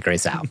it's 90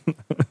 degrees out.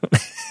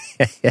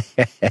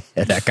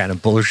 That kind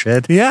of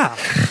bullshit. Yeah.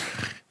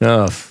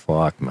 Oh,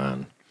 fuck,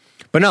 man.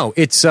 But no,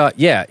 it's,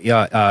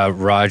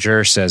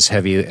 Roger says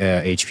heavy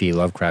HP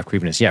Lovecraft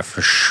creepiness. Yeah,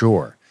 for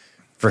sure.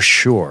 For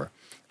sure.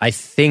 I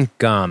think,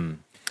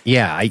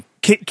 I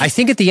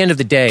think at the end of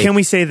the day, can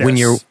we say this? When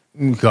you're,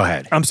 go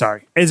ahead. I'm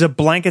sorry. As a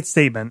blanket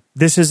statement,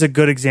 this is a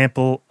good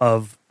example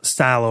of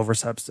style over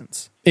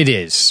substance. It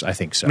is. I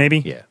think so. Maybe.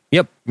 Yeah.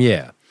 Yep.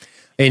 Yeah.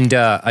 And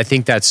I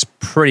think that's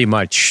pretty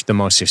much the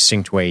most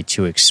succinct way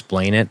to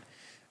explain it.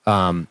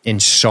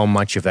 And so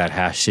much of that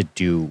has to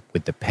do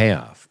with the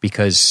payoff,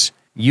 because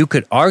you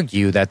could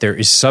argue that there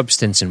is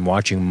substance in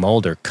watching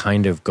Mulder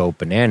kind of go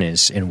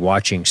bananas and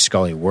watching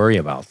Scully worry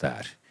about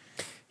that.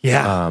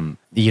 Yeah.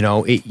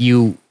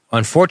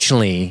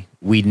 Unfortunately,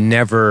 we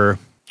never.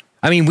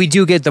 I mean, we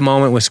do get the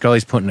moment where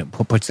Scully's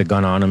puts the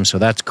gun on him, so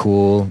that's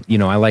cool.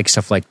 I like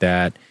stuff like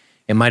that.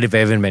 It might have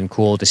even been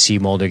cool to see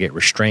Mulder get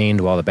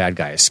restrained while the bad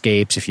guy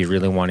escapes, if you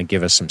really want to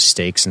give us some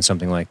stakes and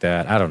something like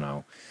that. I don't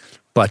know.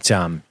 But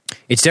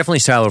it's definitely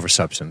style over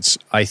substance.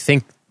 I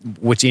think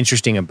what's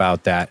interesting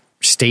about that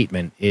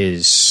statement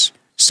is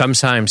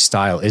sometimes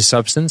style is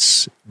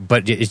substance,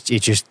 but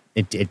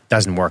it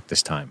doesn't work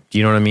this time. Do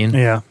you know what I mean?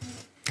 Yeah.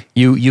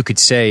 You could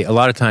say a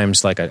lot of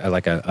times like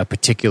a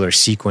particular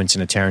sequence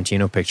in a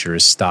Tarantino picture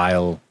is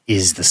style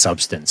is the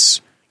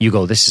substance. You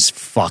go, this is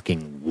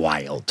fucking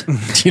wild.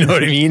 Do you know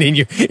what I mean? And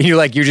you're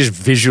like, you're just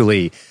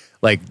visually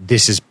like,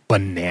 this is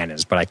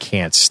bananas, but I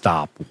can't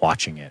stop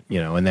watching it,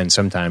 And then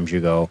sometimes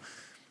you go,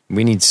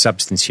 we need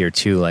substance here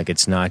too. Like,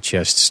 it's not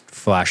just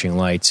flashing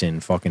lights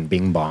and fucking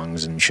bing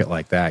bongs and shit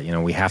like that.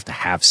 We have to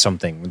have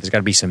something. There's got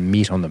to be some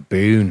meat on the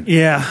bone.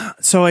 Yeah.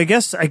 So I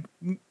guess, and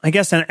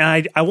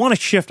I want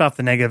to shift off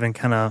the negative and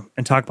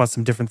talk about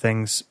some different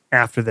things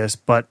after this,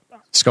 but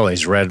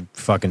Scully's red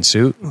fucking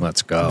suit.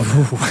 Let's go.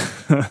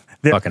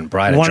 Fucking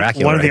Bride of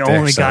Dracula. One of the right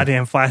only there,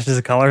 goddamn flashes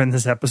of color in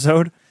this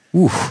episode.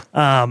 Oof.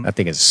 That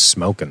thing is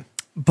smoking.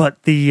 But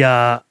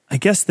I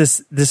guess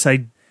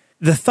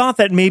the thought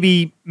that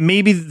maybe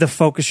the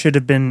focus should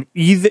have been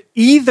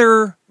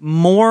either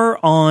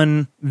more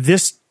on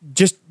this,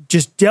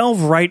 just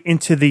delve right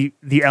into the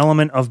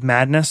element of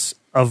madness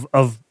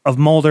of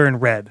Mulder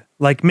and Red.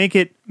 Like make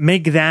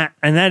that,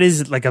 and that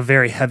is like a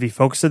very heavy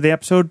focus of the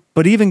episode,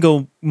 but even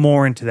go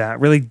more into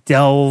that, really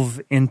delve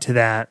into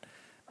that,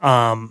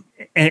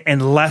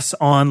 and less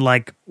on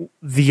like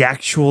the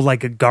actual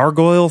like a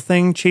gargoyle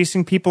thing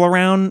chasing people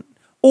around,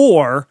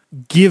 or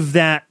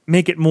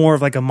make it more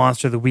of like a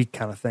monster of the week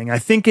kind of thing. I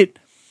think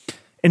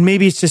and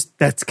maybe it's just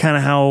that's kind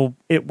of how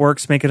it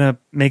works. Making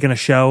a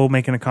show,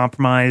 making a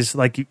compromise.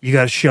 Like you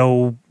got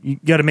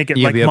to make it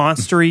like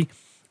monstery.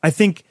 I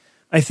think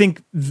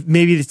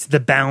maybe it's the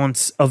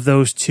balance of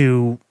those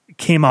two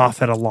came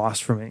off at a loss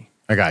for me.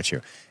 I got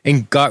you.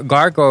 And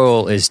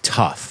gargoyle is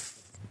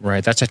tough,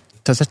 right? That's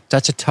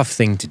a tough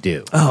thing to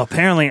do. Oh,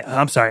 apparently,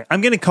 I'm sorry.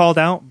 I'm getting called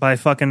out by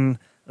fucking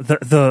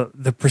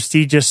the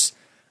prestigious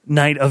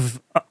Knight of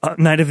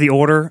the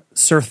Order,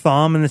 Sir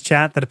Thom, in the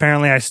chat that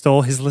apparently I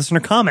stole his listener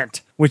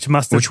comment, which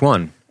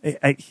one?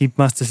 He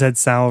must have said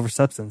style over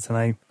substance,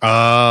 and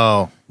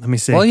let me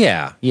see. Well,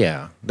 yeah,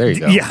 there you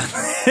go. Yeah,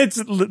 it's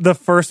the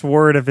first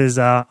word of his.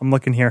 I'm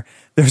looking here.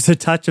 There's a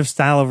touch of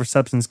style over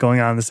substance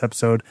going on in this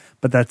episode,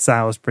 but that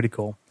style is pretty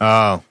cool.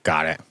 Oh,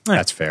 got it.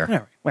 That's fair. All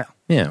right, well,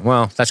 yeah,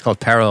 well, that's called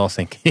parallel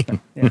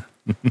thinking. Yeah,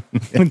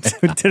 we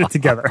did it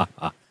together.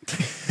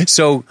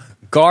 So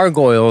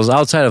gargoyles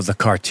outside of the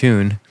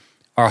cartoon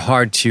are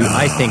hard to.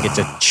 I think it's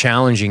a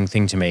challenging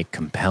thing to make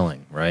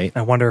compelling, right?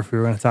 I wonder if we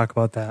were going to talk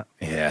about that.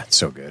 Yeah, it's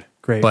so good.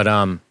 Great, but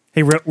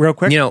hey, real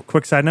quick,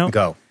 quick side note.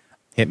 Go,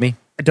 hit me.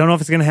 I don't know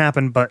if it's going to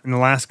happen, but in the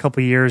last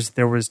couple of years,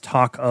 there was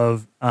talk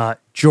of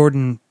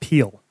Jordan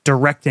Peele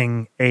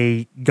directing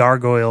a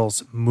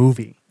Gargoyles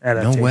movie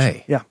adaptation. No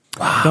way. Yeah.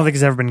 Wow. I don't think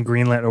it's ever been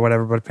greenlit or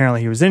whatever, but apparently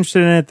he was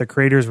interested in it. The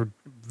creators were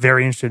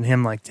very interested in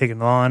him, like, taking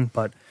it on.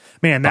 But,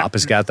 man,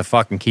 Papa's got the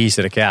fucking keys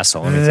to the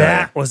castle. Let me tell you.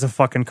 That was a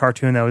fucking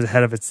cartoon that was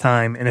ahead of its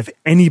time. And if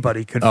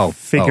anybody could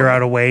figure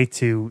out a way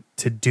to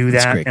do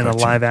that in a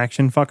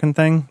live-action fucking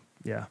thing,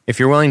 yeah. If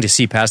you're willing to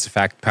see past the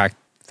fact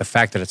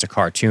that it's a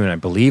cartoon, I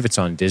believe it's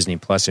on Disney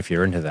Plus if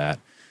you're into that.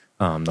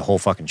 The whole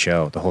fucking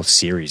show, the whole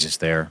series is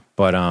there.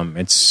 But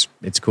it's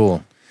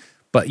cool.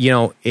 But,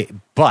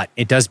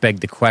 it does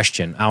beg the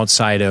question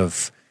outside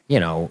of,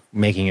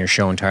 making your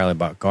show entirely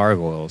about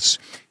gargoyles.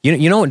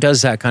 You know what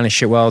does that kind of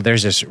shit well?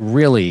 There's this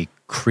really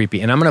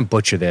creepy, and I'm going to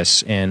butcher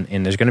this, and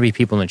there's going to be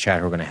people in the chat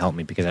who are going to help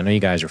me because I know you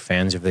guys are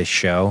fans of this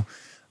show.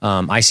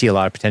 I see a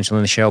lot of potential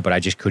in the show, but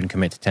I just couldn't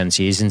commit to 10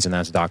 seasons, and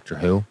that's Doctor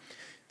Who.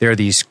 There are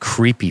these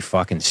creepy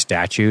fucking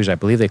statues. I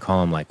believe they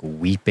call them like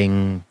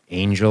weeping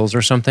angels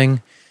or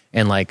something.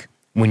 And like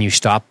when you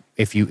stop,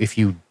 if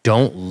you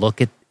don't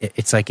look at,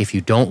 it's like if you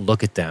don't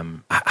look at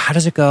them, how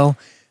does it go?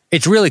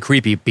 It's really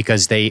creepy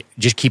because they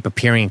just keep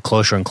appearing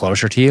closer and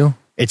closer to you.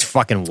 It's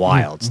fucking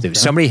wild, dude.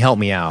 Somebody help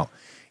me out.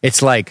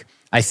 It's like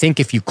I think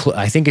if you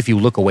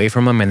look away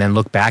from them and then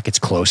look back, it's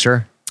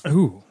closer.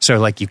 Ooh. So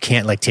like you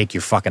can't like take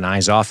your fucking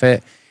eyes off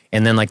it.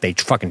 And then, like, they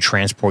fucking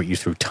transport you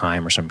through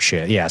time or some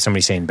shit. Yeah,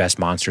 somebody's saying best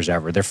monsters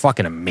ever. They're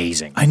fucking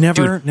amazing. I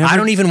never. I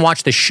don't even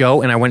watch the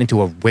show, and I went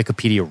into a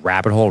Wikipedia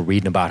rabbit hole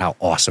reading about how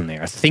awesome they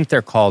are. I think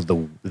they're called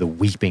the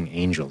Weeping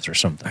Angels or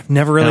something. I've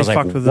never really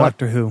fucked with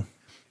Doctor Who.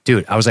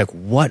 Dude, I was like,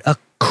 what a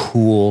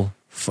cool...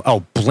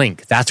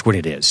 Blink. That's what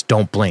it is.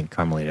 Don't blink,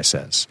 Carmelita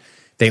says.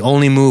 They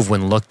only move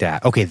when looked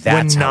at. Okay,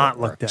 that's when how not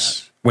it looked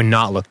works. at. When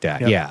not looked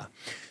at, yep. Yeah.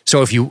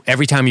 So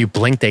every time you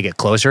blink, they get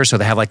closer. So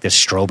they have like this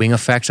strobing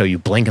effect. So you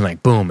blink and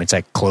like, boom, it's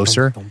like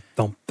closer.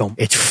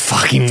 It's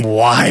fucking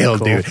wild,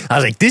 cool. Dude. I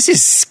was like, this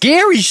is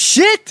scary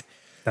shit.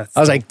 I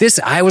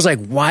was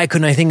like, why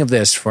couldn't I think of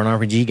this for an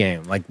RPG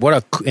game? Like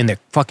and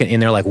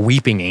they're like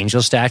weeping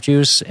angel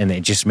statues, and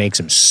it just makes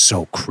them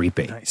so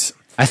creepy. Nice.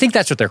 I think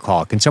that's what they're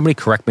called. Can somebody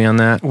correct me on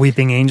that?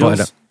 Weeping angels?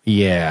 But,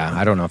 yeah,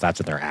 I don't know if that's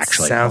what they're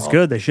actually Sounds called.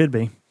 Good. They should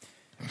be.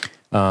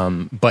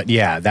 But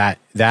yeah,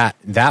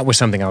 that was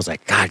something I was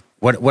like, God,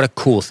 what a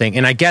cool thing.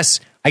 And I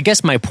guess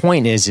my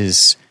point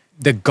is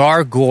the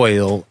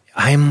gargoyle,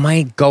 I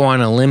might go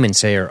on a limb and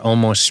say are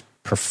almost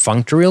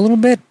perfunctory a little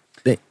bit.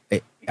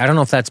 I don't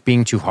know if that's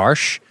being too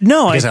harsh.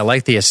 No, because I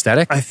like the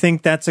aesthetic. I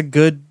think that's a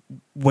good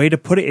way to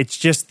put it. It's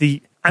just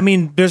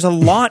there's a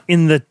lot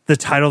in the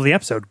title of the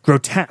episode,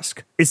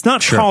 grotesque. It's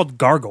not called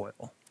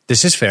gargoyle.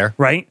 This is fair.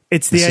 Right?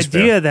 It's the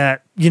idea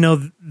that,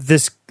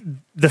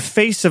 the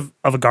face of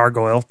a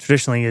gargoyle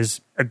traditionally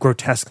is a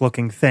grotesque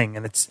looking thing,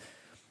 and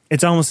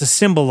it's almost a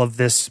symbol of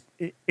this.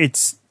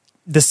 It's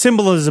the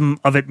symbolism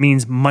of it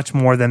means much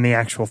more than the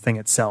actual thing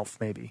itself,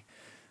 maybe.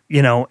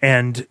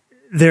 And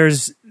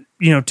there's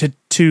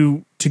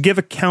to give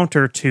a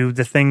counter to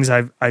the things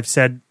I've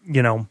said,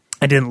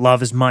 I didn't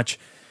love as much.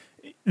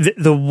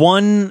 The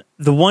one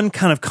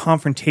kind of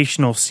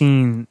confrontational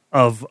scene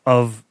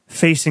of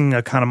facing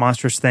a kind of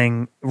monstrous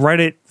thing right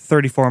at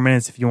 34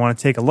 minutes, if you want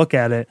to take a look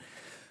at it.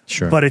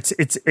 Sure. But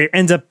it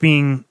ends up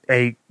being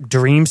a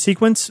dream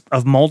sequence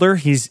of Mulder.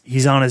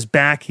 He's on his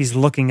back. He's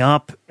looking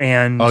up,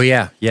 and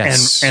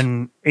yes,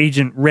 and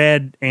Agent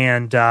Red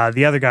and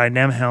the other guy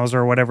Nemhauser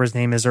or whatever his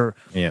name is are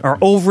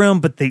over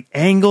him. But the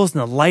angles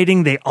and the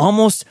lighting,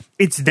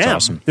 it's them.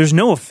 Awesome. There's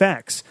no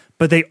effects,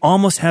 but they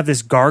almost have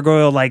this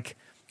gargoyle like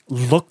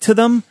look to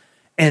them,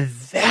 and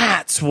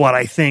that's what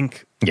I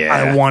think. Yeah.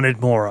 I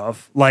wanted more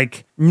of.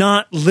 Like,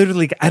 not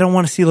literally, I don't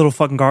want to see little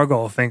fucking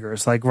gargoyle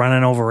fingers, like,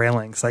 running over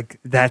railings. Like,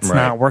 that's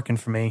not working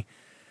for me.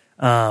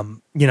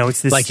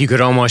 It's this like you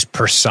could almost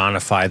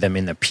personify them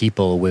in the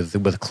people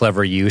with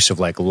clever use of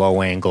like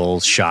low angle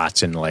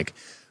shots and like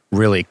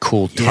really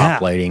cool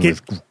top lighting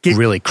with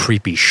really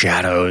creepy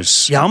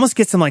shadows. Yeah, almost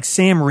get some like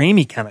Sam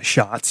Raimi kind of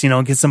shots,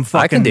 get some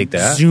fucking I can dig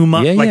that. Zoom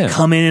up,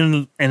 come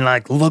in and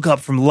like look up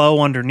from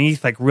low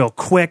underneath, like real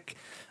quick.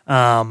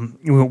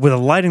 With the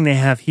lighting they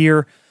have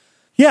here.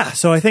 Yeah,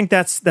 so I think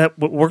that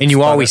what works. And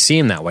you always see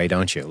them that way,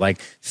 don't you? Like,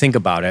 think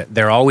about it.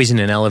 They're always in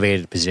an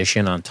elevated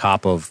position on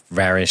top of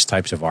various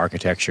types of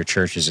architecture,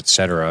 churches,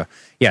 etc.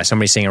 Yeah,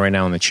 somebody's saying it right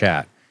now in the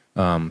chat.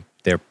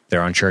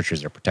 They're on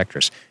churches, they're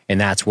protectors, and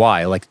that's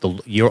why. Like,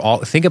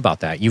 think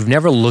about that. You've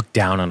never looked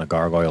down on a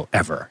gargoyle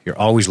ever. You're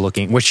always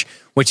looking, which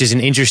is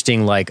an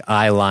interesting like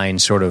eye line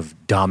sort of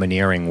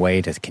domineering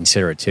way to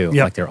consider it too.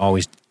 Yep. Like they're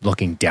always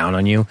looking down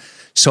on you.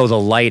 So the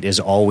light is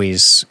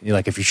always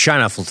like if you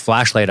shine a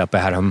flashlight up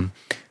at them,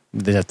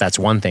 that's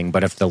one thing.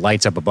 But if the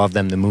light's up above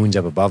them, the moon's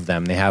up above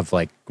them, they have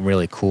like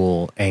really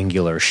cool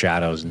angular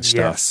shadows and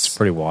stuff. Yes. It's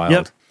pretty wild.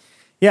 Yep.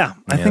 Yeah,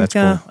 I think that's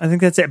cool. I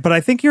think that's it. But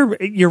I think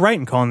you're right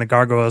in calling the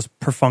gargoyles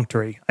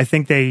perfunctory. I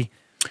think they're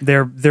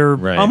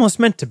Right. almost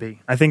meant to be.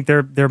 I think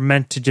they're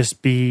meant to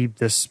just be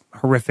this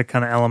horrific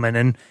kind of element.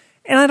 And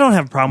I don't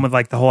have a problem with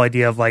like the whole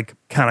idea of like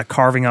kind of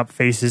carving up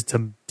faces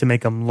to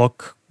make them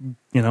look,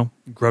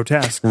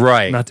 grotesque.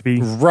 Right. Not to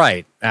be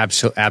right.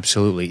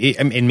 Absolutely.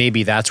 And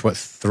maybe that's what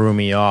threw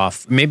me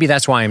off. Maybe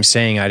that's why I'm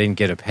saying I didn't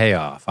get a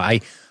payoff.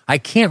 I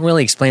can't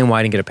really explain why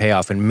I didn't get a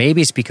payoff, and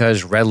maybe it's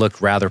because Red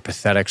looked rather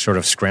pathetic, sort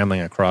of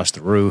scrambling across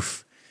the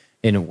roof.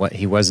 In what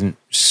he wasn't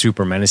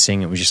super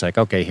menacing. It was just like,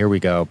 okay, here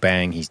we go,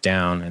 bang, he's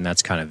down, and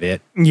that's kind of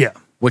it. Yeah.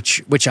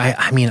 Which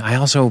I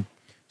also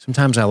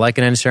sometimes I like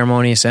an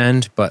unceremonious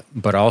end, but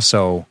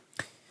also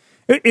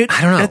I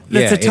don't know.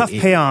 That's a tough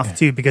payoff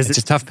too, because it's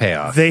a tough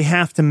payoff. They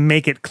have to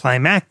make it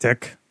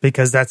climactic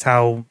because that's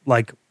how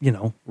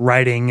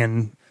writing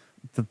and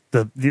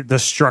the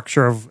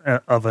structure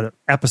of an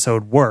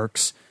episode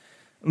works.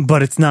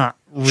 But it's not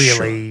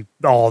really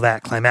all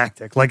that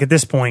climactic. Like at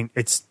this point,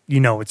 it's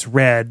it's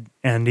Red,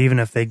 and even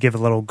if they give a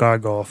little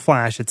gargoyle a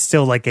flash, it's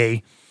still like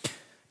an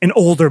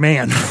older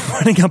man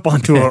running up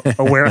onto a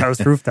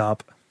warehouse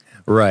rooftop.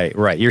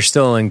 Right. You're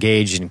still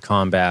engaged in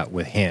combat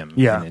with him.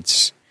 Yeah,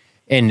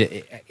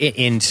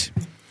 and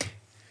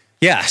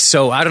yeah.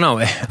 So I don't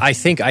know. I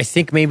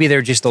think maybe there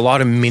are just a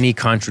lot of mini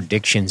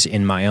contradictions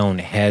in my own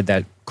head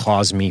that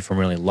cause me from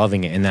really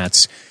loving it, and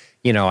that's.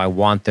 I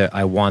want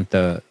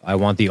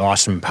the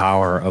awesome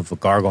power of a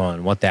gargoyle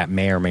and what that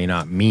may or may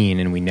not mean,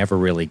 and we never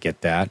really get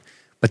that.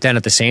 But then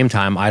at the same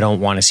time, I don't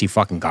want to see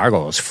fucking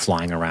gargoyles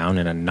flying around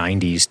in a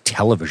 90s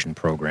television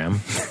program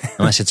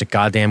unless it's a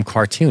goddamn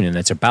cartoon and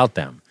it's about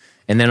them.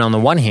 And then on the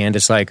one hand,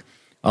 it's like,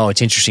 oh,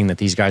 it's interesting that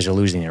these guys are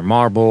losing their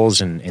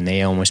marbles and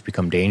they almost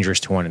become dangerous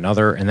to one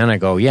another. And then I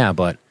go, yeah,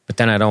 but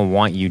then I don't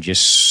want you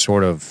just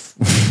sort of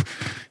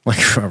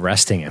like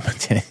arresting him.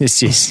 It's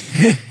just,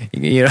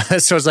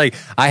 so it's like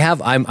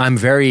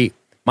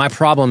my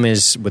problem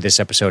is with this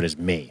episode is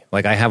me.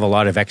 Like I have a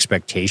lot of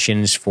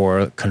expectations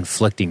for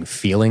conflicting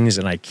feelings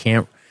and I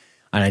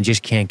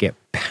just can't get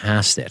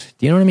past it.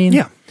 Do you know what I mean?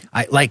 Yeah.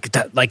 I like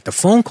the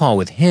phone call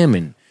with him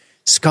and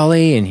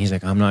Scully, and he's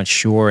like, I'm not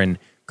sure, and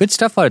good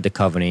stuff out of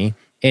Duchovny.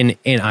 And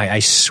I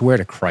swear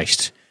to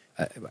Christ,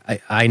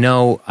 I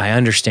know, I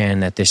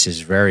understand that this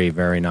is very,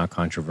 very not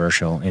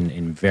controversial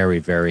and very,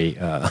 very,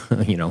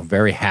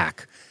 very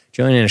hack.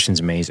 Gillian Anderson's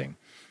amazing.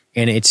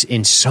 And it's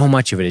in so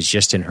much of it is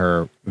just in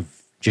her,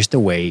 just the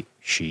way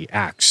she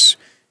acts,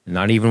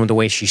 not even with the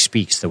way she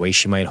speaks, the way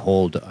she might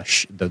hold,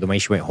 the way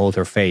she might hold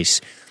her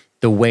face,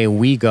 the way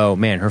we go,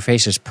 man, her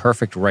face is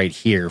perfect right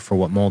here for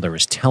what Mulder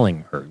is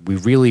telling her. We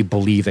really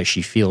believe that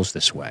she feels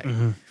this way.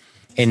 Mm-hmm.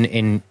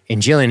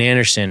 And Gillian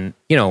Anderson,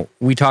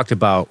 we talked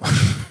about our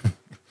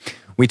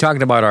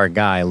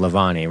guy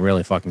Lavani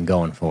really fucking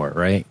going for it,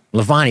 right?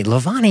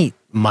 Lavani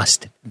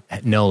must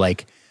know,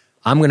 like,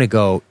 I'm going to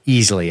go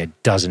easily a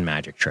dozen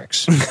magic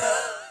tricks.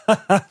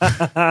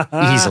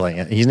 Easily.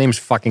 His name's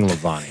fucking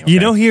Lavani. Okay? You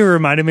know who he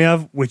reminded me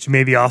of, which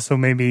maybe also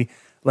made me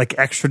like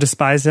extra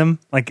despise him,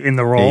 like in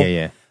the role.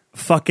 Yeah.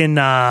 Fucking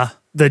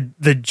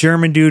the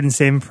German dude in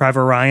Saving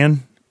Private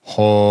Ryan.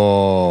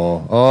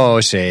 Oh,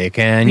 say,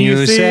 can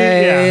you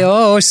say? Yeah.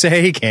 Oh,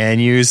 say, can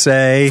you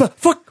say?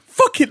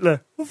 Fuck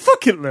Hitler.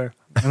 Fuck Hitler.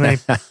 And then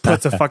he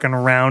puts a fucking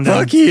round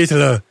Fuck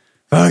Hitler.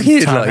 Fuck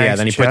Hitler. Yeah,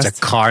 then he chest. puts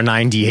a Car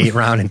 98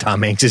 round in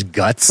Tom Hanks'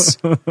 guts.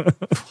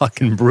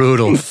 Fucking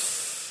brutal.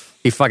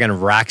 He fucking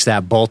racks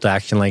that bolt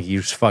action like he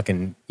was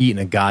fucking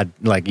eating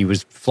like he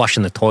was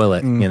flushing the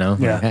toilet, Yeah.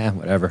 Like,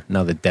 whatever.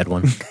 Another dead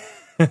one.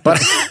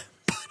 But,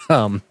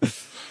 no,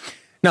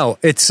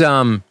 it's,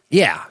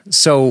 yeah.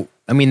 So,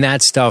 I mean,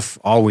 that stuff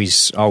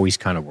always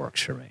kind of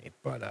works for me.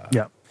 But,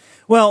 yeah.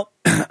 Well,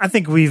 I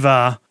think we've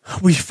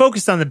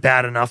focused on the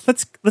bad enough.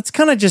 Let's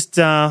kind of just,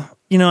 and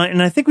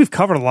I think we've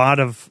covered a lot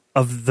of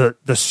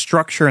the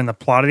structure and the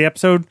plot of the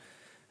episode.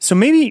 So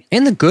maybe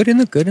and the good.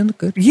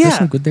 Yeah, there's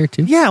some good there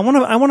too. Yeah,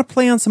 I want to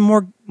play on some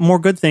more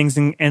good things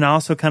and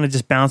also kind of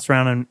just bounce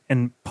around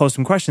and pose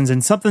some questions.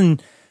 And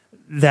something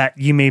that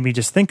you made me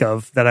just think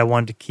of that I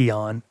wanted to key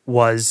on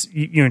was,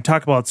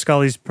 talk about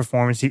Scully's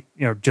performance,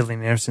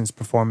 Gillian Anderson's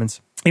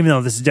performance, even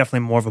though this is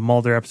definitely more of a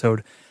Mulder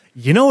episode.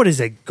 You know what is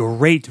a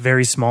great,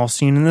 very small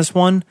scene in this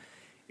one?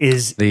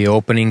 Is the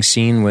opening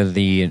scene with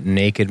the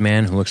naked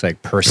man who looks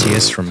like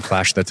Perseus from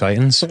Clash of the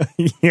Titans.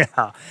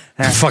 Yeah.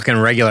 Fucking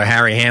regular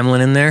Harry Hamlin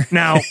in there.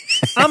 Now,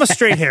 I'm a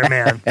straight hair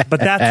man,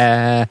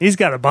 but he's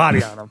got a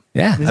body on him.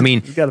 Yeah.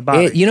 He's got a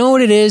body. You know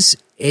what it is?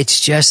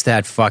 It's just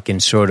that fucking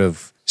sort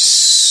of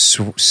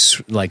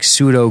like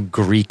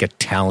pseudo-Greek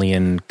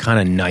Italian kind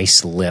of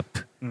nice lip.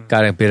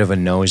 Got a bit of a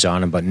nose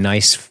on him, but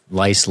nice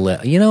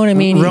lip. You know what I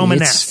mean?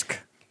 Romanesque.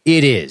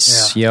 It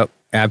is. Yeah. Yep.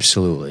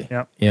 Absolutely.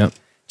 Yep.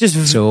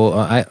 So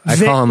I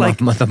call him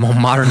the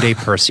modern day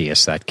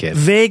Perseus. That kid,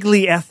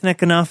 vaguely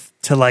ethnic enough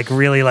to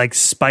really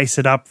spice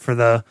it up for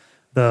the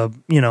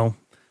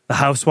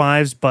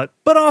housewives, but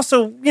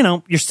also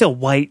you're still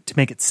white to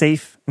make it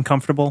safe and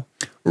comfortable.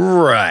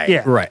 Right.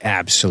 Yeah. Right.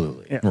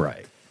 Absolutely. Yeah.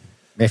 Right.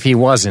 If he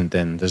wasn't,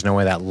 then there's no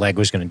way that leg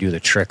was going to do the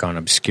trick on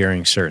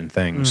obscuring certain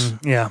things.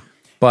 Yeah.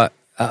 But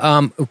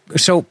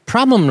so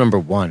problem number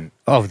one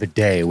of the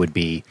day would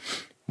be.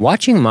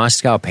 Watching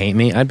Moscow paint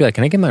me, I'd be like,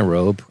 can I get my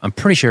robe? I'm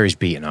pretty sure he's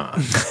beating off.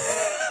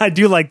 I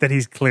do like that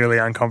he's clearly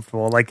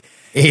uncomfortable. Like,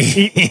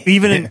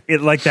 even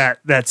in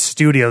that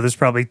studio, there's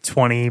probably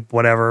 20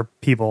 whatever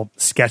people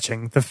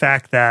sketching. The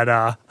fact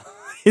that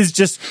his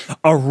just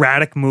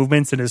erratic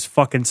movements and his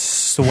fucking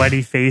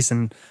sweaty face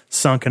and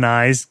sunken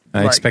eyes. I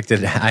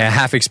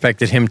half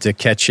expected him to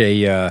catch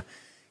a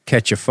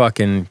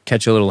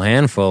little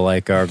handful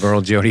like our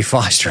girl Jodie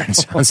Foster in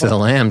Sons of the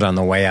Lambs on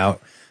the way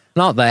out.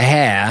 Not the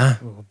hair.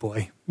 Oh,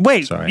 boy.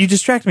 Wait, Sorry. You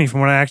distracted me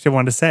from what I actually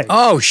wanted to say.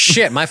 Oh,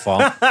 shit, my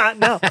fault.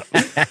 No.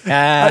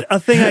 A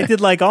thing I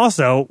did like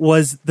also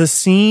was the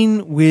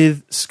scene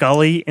with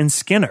Scully and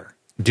Skinner.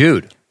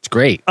 Dude, it's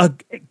great.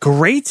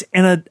 Great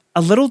and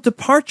a little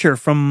departure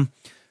from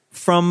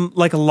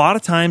like a lot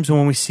of times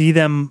when we see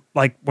them,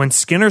 like when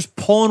Skinner's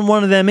pulling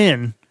one of them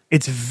in,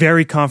 it's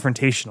very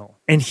confrontational.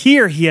 And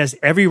here he has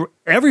every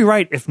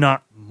right, if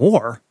not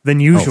more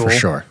than usual. Oh, for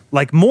sure.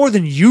 Like more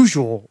than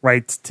usual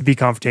right to be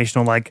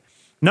confrontational. Like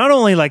not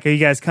only like are you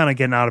guys kind of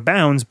getting out of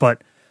bounds,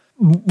 but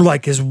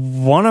like is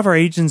one of our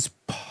agents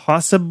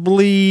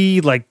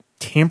possibly like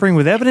tampering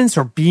with evidence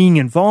or being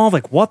involved?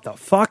 Like what the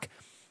fuck?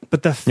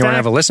 But the fact, you want to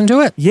have a listen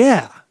to it?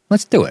 Yeah.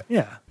 Let's do it.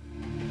 Yeah.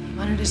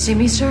 Wanted to see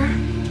me, sir?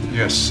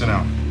 Yes, sit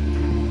down.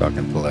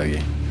 Fucking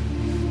Pelagi.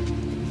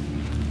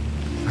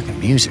 Fucking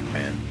music,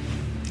 man.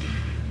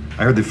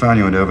 I heard they found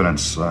you in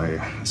evidence. I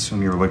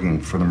assume you were looking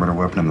for the murder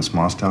weapon in this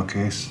Moscow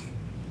case?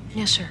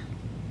 Yes, sir.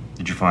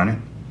 Did you find it?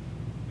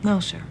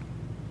 No, sir.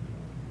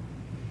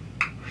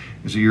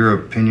 Is it your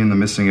opinion the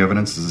missing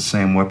evidence is the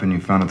same weapon you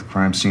found at the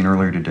crime scene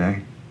earlier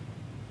today?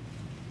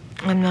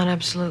 I'm not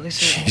absolutely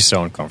certain. She's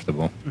so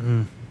uncomfortable.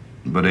 Mm-hmm.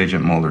 But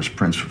Agent Mulder's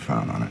prints were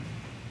found on it.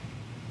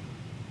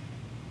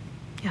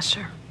 Yes,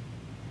 sir.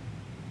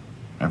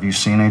 Have you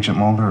seen Agent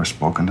Mulder or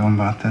spoken to him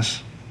about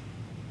this?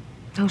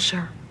 No,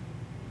 sir.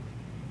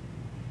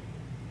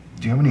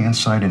 Do you have any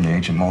insight into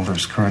Agent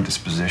Mulder's current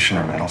disposition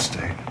or mental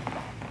state?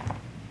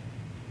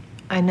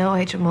 I know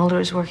Agent Mulder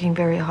is working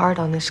very hard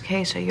on this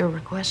case at your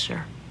request,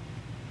 sir.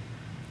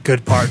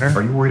 Good partner.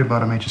 Are you worried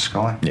about him, Agent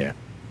Scully? Yeah.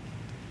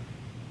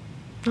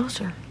 No,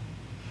 sir.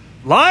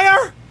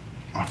 Liar!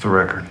 Off the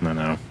record.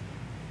 No.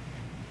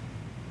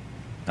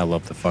 I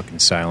love the fucking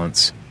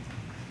silence.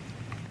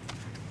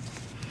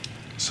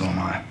 So am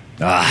I.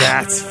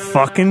 That's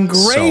fucking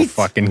great.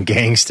 So fucking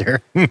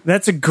gangster.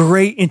 That's a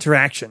great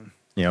interaction.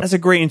 Yep. That's a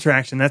great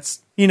interaction.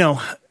 That's,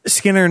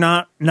 Skinner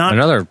not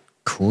Another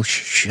cool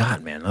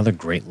shot, man. Another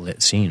great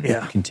lit scene.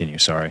 Yeah. Continue,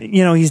 sorry.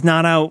 he's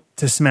not out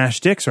to smash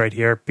dicks right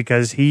here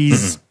because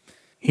he's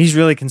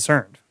really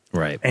concerned.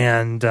 Right.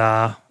 And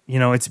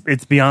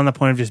it's beyond the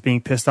point of just being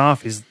pissed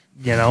off. He's,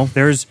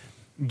 there's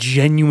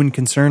genuine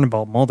concern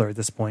about Mulder at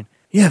this point.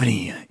 You have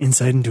any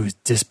insight into his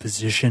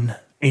disposition?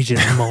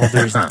 Agent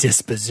Mulder's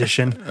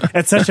disposition.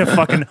 It's such a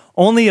fucking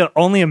only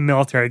a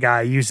military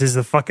guy uses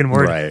the fucking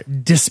word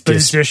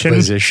disposition.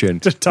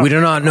 We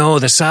do not know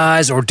the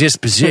size or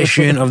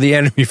disposition of the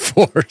enemy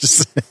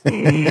force.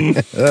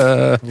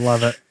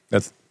 Love it.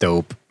 That's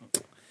dope.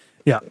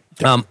 Yeah.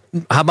 How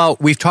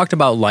about we've talked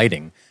about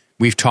lighting.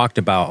 We've talked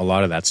about a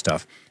lot of that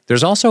stuff.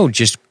 There's also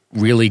just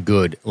really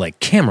good like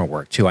camera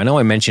work too. I know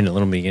I mentioned it a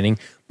little in the beginning,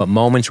 but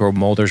moments where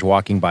Mulder's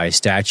walking by a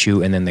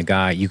statue and then the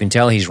guy, you can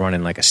tell he's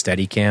running like a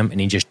steady cam and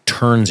he just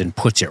turns and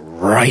puts it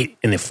right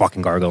in the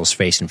fucking gargoyle's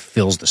face and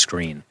fills the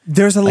screen.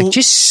 There's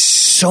just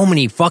so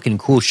many fucking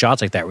cool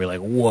shots like that where you're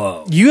like,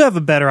 whoa. You have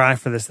a better eye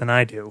for this than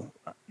I do.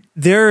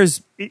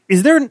 Is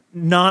there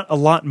not a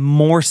lot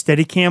more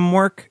Steadicam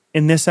work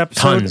in this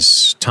episode?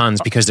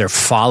 Tons, because they're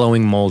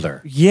following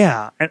Mulder.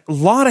 Yeah, and a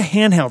lot of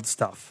handheld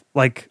stuff.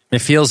 Like it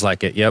feels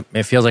like it. Yep,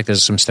 it feels like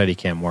there's some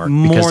Steadicam work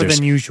more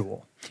than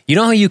usual. You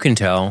know how you can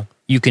tell?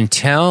 You can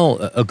tell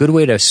a good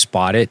way to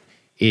spot it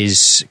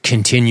is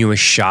continuous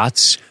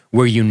shots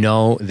where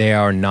they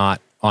are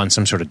not on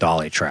some sort of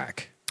dolly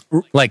track.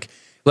 Like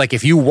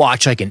if you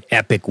watch like an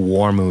epic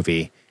war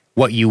movie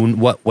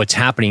what's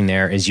happening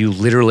there is you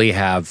literally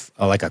have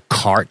like a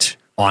cart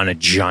on a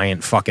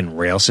giant fucking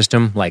rail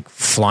system, like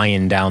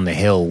flying down the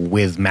hill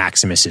with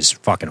Maximus's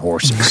fucking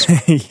horses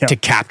to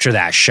capture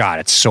that shot.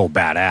 It's so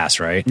badass,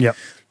 right? Yep.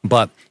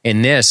 But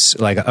in this,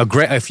 like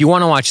if you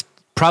want to watch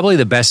probably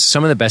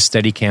some of the best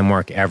Steadicam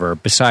work ever,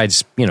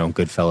 besides,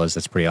 Goodfellas,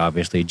 that's pretty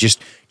obviously,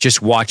 just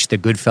watch the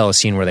Goodfellas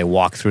scene where they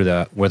walk through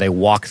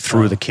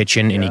the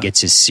kitchen and he gets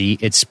his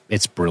seat.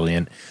 It's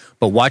brilliant.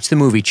 But watch the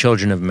movie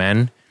Children of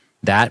Men.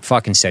 That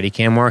fucking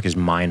Steadicam work is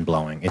mind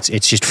blowing. It's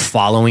just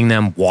following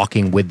them,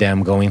 walking with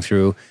them, going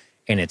through,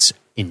 and it's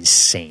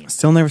insane.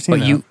 Still never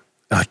seen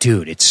that.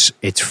 Dude, it's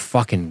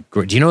fucking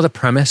great. Do you know the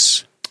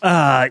premise?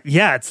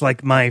 Yeah, it's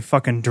like my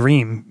fucking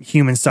dream.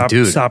 Humans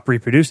stop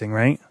reproducing,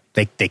 right?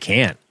 They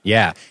can't.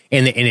 Yeah,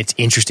 and it's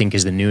interesting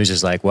because the news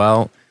is like,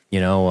 well,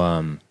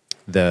 when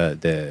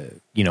the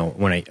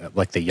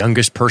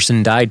youngest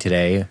person died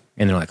today,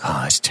 and they're like,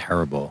 oh, it's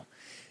terrible.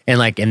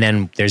 And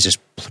then there's this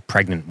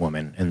pregnant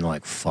woman, and they're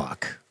like,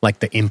 fuck. Like,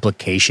 the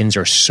implications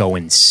are so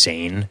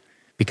insane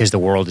because the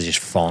world is just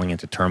falling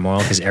into turmoil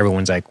because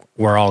everyone's like,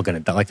 we're all going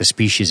to die. Like, the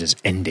species is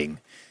ending.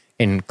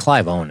 And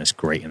Clive Owen is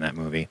great in that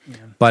movie. Yeah.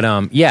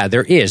 But,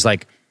 there is,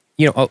 like,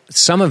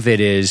 some of it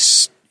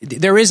is,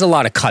 there is a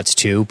lot of cuts,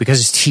 too,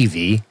 because it's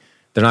TV.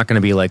 They're not going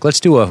to be like,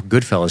 let's do a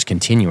Goodfellas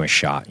continuous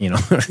shot, They're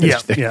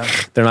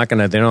not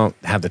going to, they don't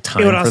have the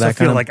time for that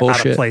kind of like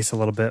bullshit. Out of place a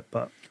little bit,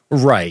 but.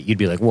 Right, you'd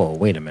be like, "Whoa,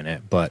 wait a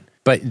minute!" But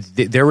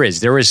there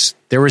is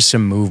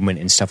some movement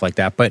and stuff like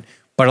that. But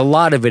a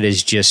lot of it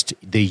is just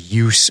the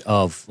use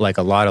of like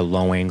a lot of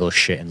low angle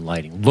shit and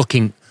lighting.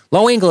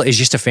 Low angle is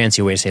just a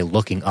fancy way to say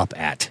looking up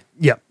at.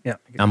 Yeah.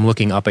 I'm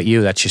looking up at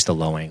you. That's just a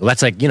low angle.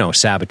 That's like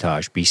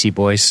Sabotage, BC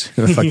Boys.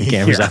 The fucking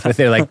cameras up.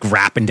 They're like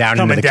grapping down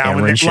into the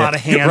camera and shit. A lot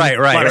of hand, right.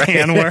 A lot of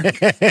hand work.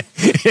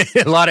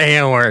 A lot of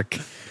hand work.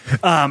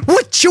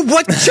 What you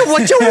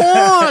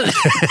want?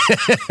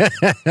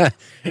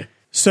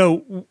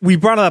 So we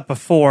brought it up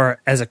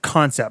before as a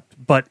concept,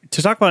 but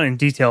to talk about it in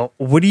detail,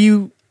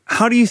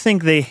 how do you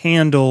think they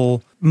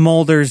handle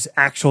Mulder's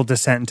actual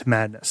descent into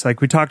madness?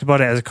 Like, we talked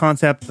about it as a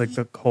concept, like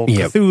the whole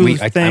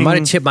Cthulhu thing. I might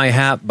have tipped my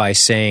hat by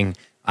saying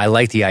I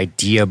like the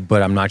idea,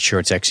 but I'm not sure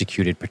it's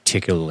executed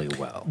particularly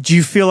well. Do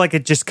you feel like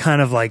it just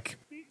kind of like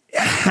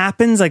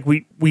happens? Like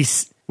we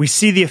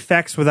see the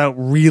effects without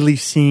really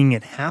seeing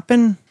it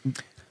happen?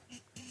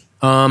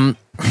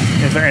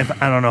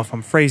 If I don't know if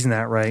I'm phrasing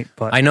that right,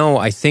 but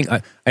I think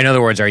in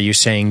other words, are you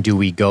saying do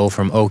we go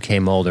from okay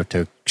Mulder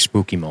to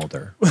spooky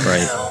Mulder?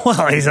 Right.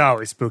 Well, he's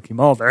always spooky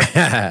Mulder.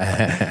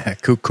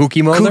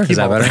 Kooky Mulder? Is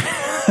that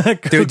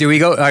better? do we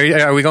go?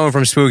 Are we going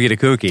from spooky to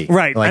kooky?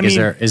 Right. Like,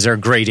 is there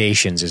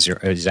gradations? Is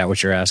that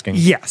what you're asking?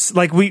 Yes.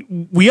 Like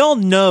we all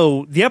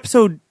know the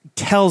episode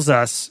tells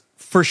us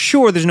for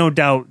sure. There's no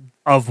doubt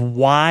of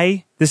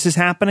why this is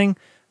happening.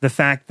 The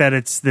fact that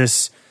it's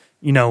this,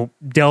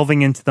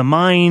 delving into the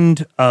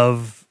mind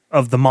of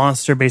the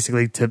monster,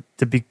 basically to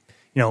be,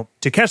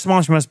 to catch the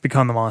monster must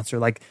become the monster.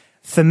 Like,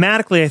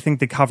 thematically, I think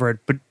they cover it,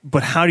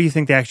 but how do you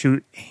think they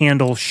actually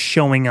handle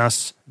showing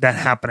us that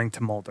happening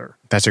to Mulder?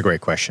 That's a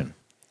great question,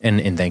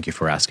 and thank you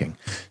for asking.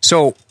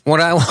 So, what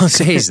I will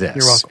say is this: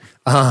 You're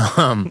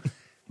welcome.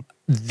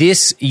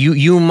 This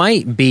you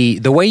might be,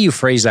 the way you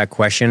phrase that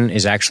question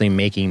is actually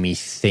making me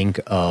think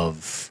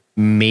of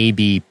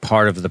maybe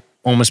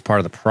almost part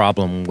of the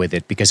problem with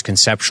it, because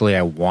conceptually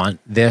I want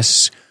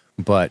this,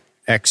 but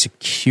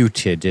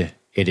executed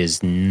it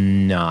is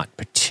not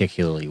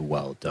particularly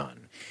well done.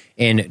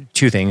 And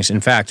two things. In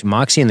fact,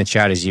 Moxie in the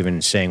chat is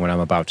even saying what I'm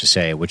about to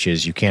say, which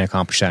is you can't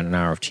accomplish that in an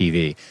hour of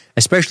TV,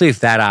 especially if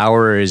that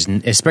hour is,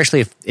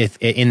 especially if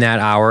in that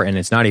hour, and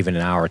it's not even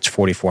an hour, it's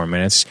 44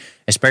 minutes,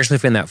 especially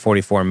if in that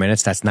 44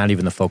 minutes, that's not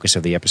even the focus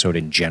of the episode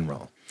in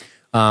general.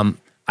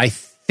 I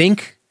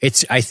think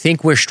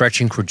we're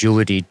stretching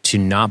credulity to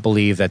not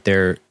believe that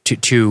we're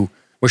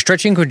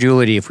stretching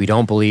credulity if we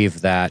don't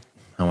believe that,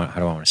 how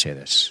do I want to say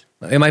this?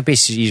 It might be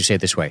easy to say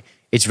it this way.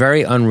 It's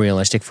very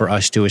unrealistic for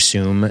us to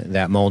assume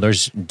that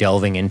Mulder's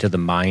delving into the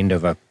mind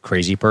of a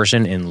crazy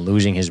person and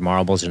losing his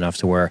marbles enough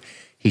to where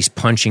he's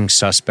punching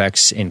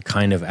suspects and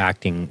kind of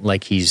acting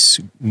like he's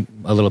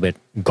a little bit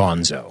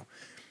gonzo.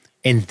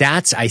 And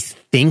that's, I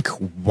think,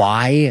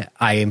 why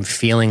I am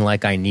feeling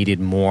like I needed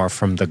more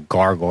from the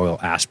gargoyle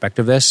aspect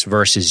of this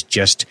versus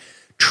just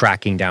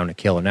tracking down a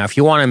killer. Now, if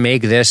you want to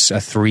make this a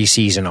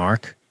 3-season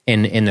arc,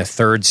 in the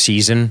 3rd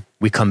season,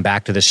 we come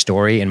back to this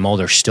story and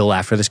Mulder's still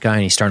after this guy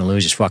and he's starting to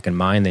lose his fucking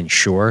mind, then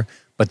sure.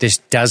 But this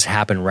does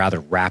happen rather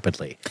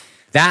rapidly.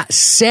 That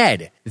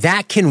said,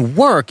 that can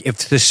work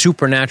if the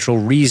supernatural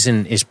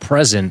reason is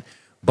present,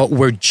 but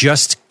we're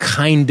just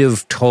kind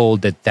of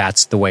told that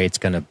that's the way it's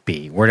going to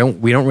be.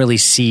 We don't really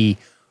see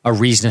a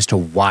reason as to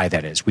why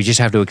that is. We just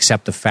have to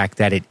accept the fact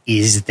that it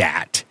is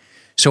that.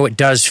 So it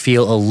does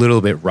feel a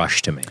little bit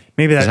rushed to me.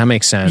 Does that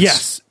make sense?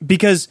 Yes,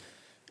 because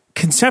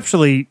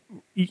conceptually,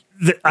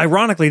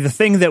 ironically, the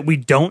thing that we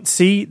don't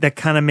see that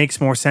kind of makes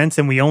more sense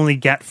and we only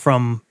get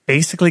from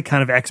basically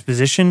kind of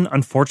exposition,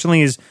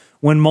 unfortunately, is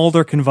when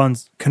Mulder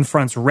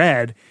confronts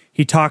Red,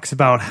 he talks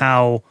about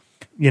how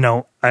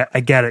I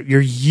get it.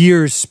 Your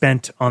years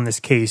spent on this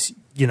case,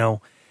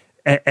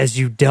 as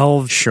you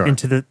delve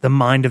into the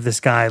mind of this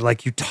guy,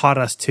 like you taught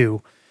us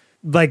to.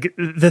 Like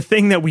the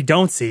thing that we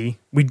don't see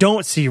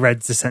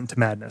Red's descent to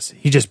madness.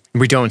 We just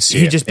becomes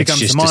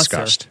a monster.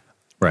 Discussed.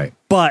 Right.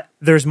 But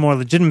there's more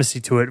legitimacy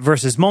to it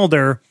versus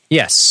Mulder.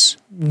 Yes.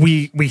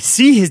 We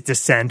see his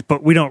descent,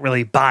 but we don't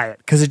really buy it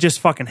because it just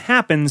fucking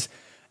happens.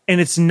 And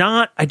it's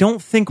not, I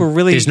don't think we're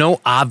really... There's no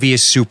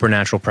obvious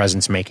supernatural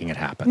presence making it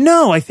happen.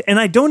 No, and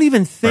I don't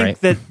even think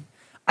that...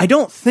 I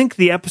don't think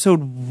the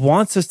episode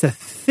wants us to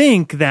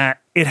think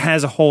that it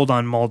has a hold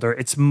on Mulder.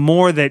 It's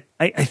more that...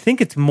 I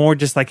think it's more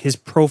just like his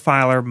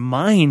profiler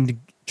mind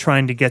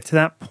trying to get to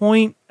that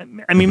point.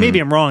 I mean, maybe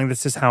I'm wrong.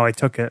 This is how I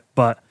took it.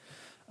 But,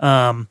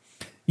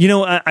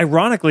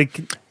 ironically...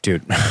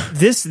 Dude.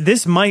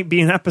 this might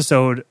be an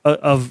episode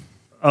of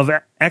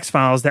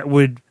X-Files that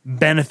would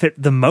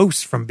benefit the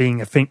most from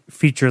being a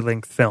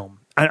feature-length film.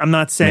 I'm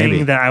not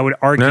saying that I would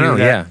argue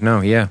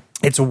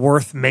it's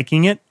worth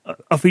making it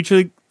a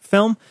feature-length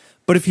film,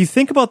 but if you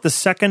think about the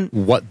second...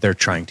 What they're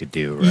trying to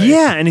do, right?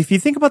 Yeah, and if you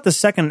think about the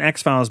second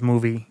X-Files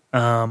movie,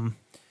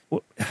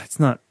 it's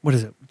not... What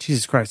is it?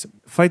 Jesus Christ.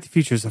 Fight the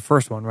Future is the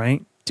first one,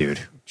 right?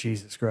 Dude.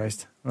 Jesus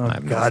Christ. Oh,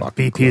 God.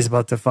 BP is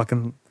about to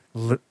fucking...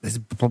 His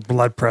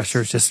blood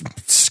pressure is just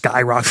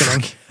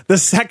skyrocketing. The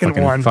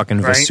second one,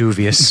 fucking right?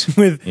 Vesuvius,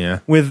 with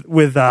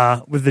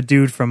the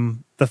dude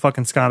from the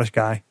fucking Scottish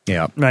guy,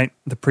 right,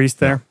 the priest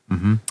there.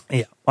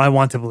 Yeah, I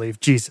want to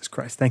believe. Jesus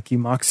Christ, thank you,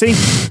 Moxie.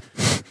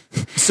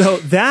 So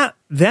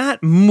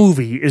that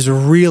movie is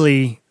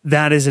really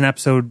is an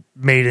episode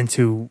made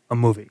into a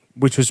movie,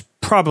 which was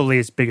probably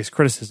its biggest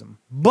criticism.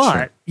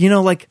 But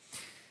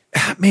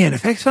man,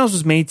 if X-Files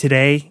was made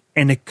today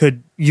and it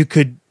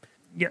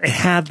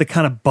had the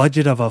kind of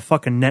budget of a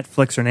fucking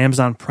Netflix or an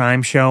Amazon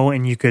Prime show,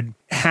 and you could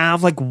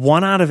have like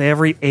 1 out of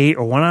every 8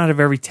 or 1 out of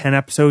every 10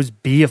 episodes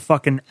be a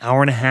fucking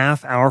hour and a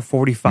half, hour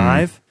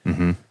 45.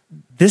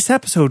 This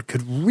episode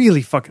could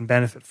really fucking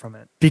benefit from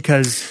it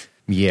because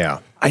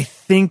I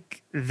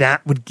think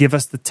that would give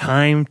us the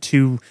time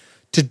to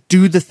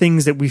do the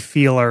things that we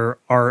feel are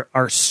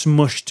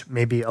smushed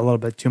maybe a little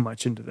bit too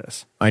much into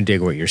this. I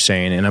dig what you're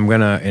saying, and I'm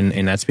gonna,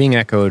 and that's being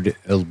echoed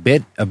a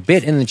bit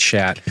in the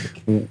chat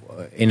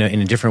in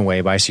a different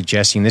way by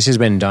suggesting this has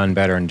been done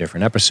better in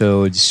different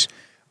episodes.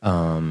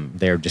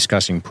 They're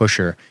discussing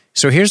Pusher.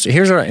 So here's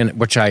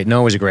which I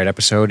know is a great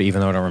episode,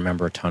 even though I don't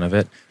remember a ton of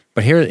it.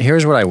 But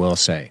here's what I will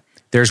say: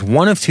 there's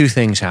one of two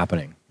things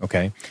happening.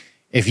 Okay,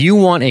 if you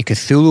want a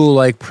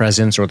Cthulhu-like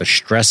presence or the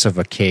stress of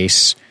a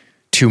case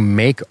to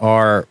make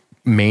our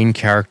main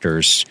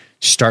characters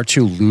start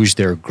to lose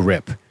their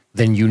grip,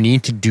 then you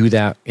need to do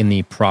that in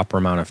the proper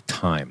amount of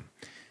time.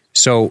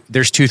 So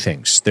there's two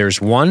things.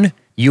 There's one,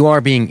 you are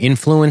being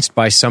influenced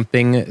by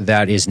something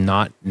that is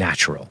not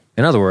natural.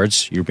 In other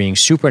words, you're being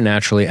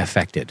supernaturally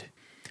affected.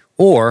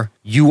 Or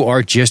you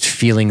are just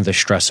feeling the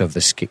stress of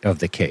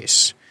the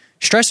case.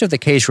 Stress of the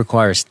case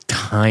requires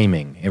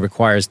timing. It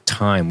requires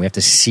time. We have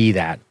to see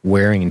that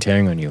wearing and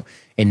tearing on you.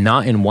 And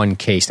not in one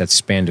case that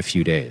spanned a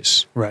few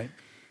days. Right.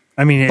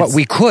 I mean, but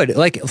we could,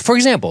 like, for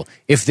example,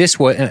 if this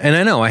was, and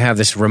I know I have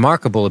this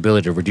remarkable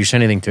ability to reduce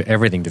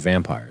everything to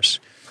vampires,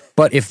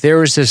 but if there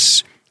was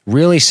this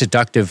really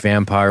seductive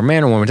vampire,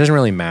 man or woman, it doesn't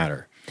really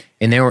matter,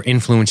 and they were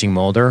influencing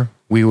Mulder,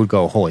 we would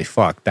go, holy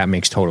fuck, that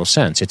makes total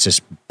sense. It's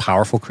this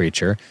powerful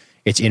creature,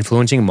 it's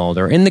influencing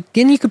Mulder, and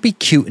again, you could be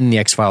cute in the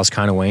X-Files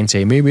kind of way and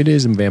say, maybe it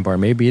is a vampire,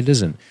 maybe it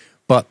isn't,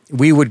 but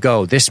we would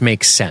go, this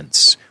makes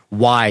sense.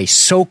 Why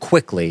so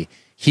quickly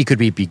he could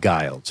be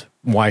beguiled?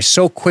 Why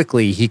so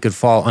quickly he could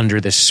fall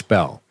under this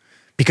spell?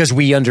 Because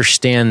we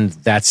understand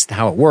that's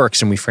how it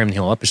works, and we frame the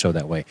whole episode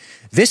that way.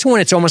 This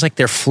one, it's almost like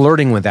they're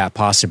flirting with that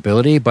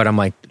possibility, but I'm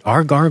like,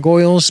 are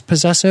gargoyles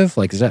possessive?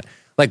 Like, is that,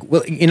 like,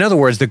 well, in other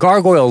words, the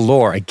gargoyle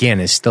lore, again,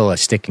 is still a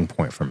sticking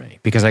point for me,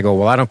 because I go,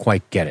 well, I don't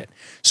quite get it.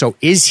 So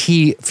is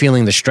he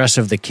feeling the stress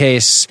of the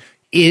case,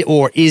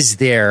 or is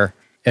there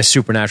a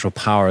supernatural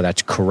power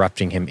that's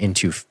corrupting him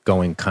into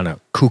going kind of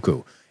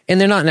cuckoo? And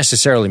they're not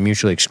necessarily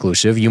mutually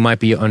exclusive. You might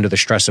be under the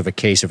stress of a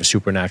case of a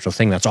supernatural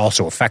thing that's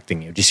also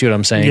affecting you. Do you see what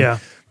I'm saying? Yeah.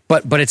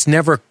 But it's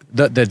never,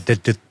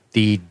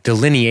 the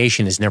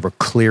delineation is never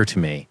clear to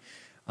me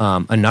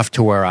enough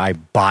to where I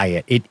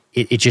buy it.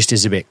 It just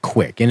is a bit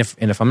quick. And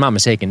if I'm not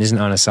mistaken, isn't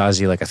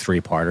Anasazi like a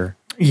 3-parter?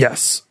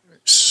 Yes.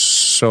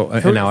 So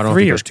now I don't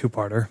think or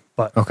 2-parter,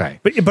 but okay.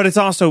 But it's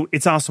also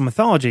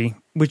mythology,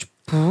 which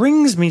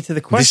brings me to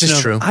the question this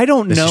is true. I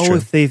don't know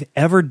if they've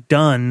ever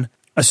done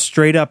a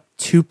straight up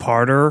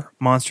 2-parter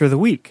Monster of the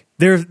Week.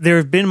 There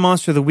have been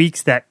Monster of the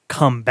Weeks that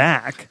come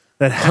back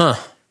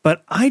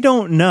but I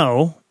don't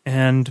know,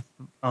 and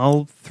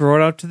I'll throw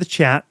it out to the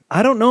chat.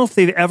 I don't know if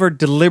they've ever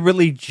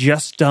deliberately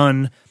just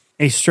done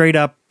a straight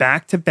up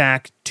back to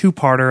back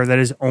 2-parter that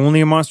is only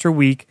a Monster of the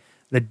Week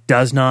that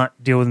does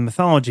not deal with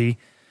mythology.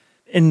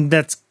 And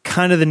that's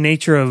kind of the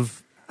nature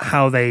of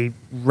how they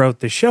wrote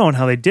the show and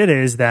how they did it,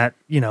 is that,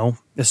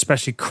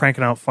 especially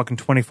cranking out fucking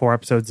 24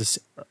 episodes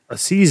a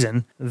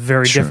season,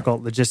 very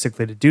difficult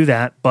logistically to do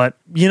that. But,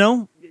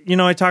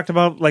 I talked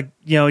about like,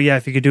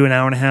 if you could do an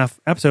hour and a half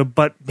episode,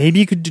 but maybe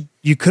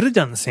you could have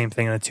done the same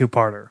thing in a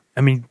 2-parter.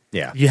 I mean,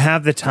 you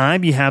have the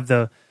time, you have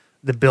the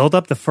build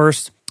up. The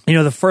first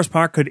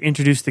part could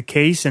introduce the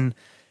case, and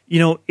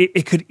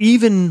it could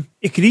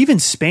even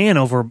span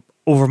over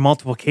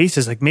multiple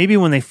cases. Like maybe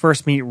when they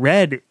first meet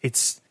Red,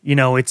 it's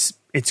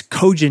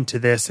cogent to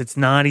this. It's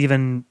not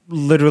even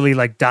literally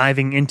like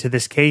diving into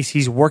this case.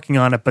 He's working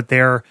on it, but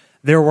they're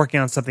working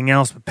on something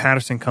else. But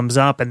Patterson comes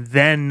up, and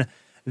then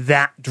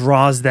that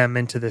draws them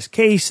into this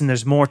case, and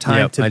there's more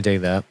time I dig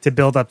that. to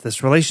build up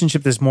this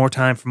relationship. There's more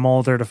time for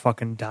Mulder to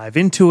fucking dive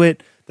into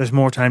it. There's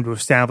more time to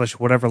establish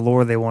whatever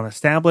lore they want to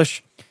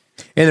establish.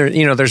 And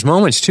there's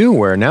moments too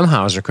where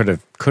Nemhauser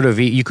could have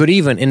you could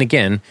even, and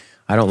again,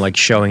 I don't like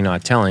showing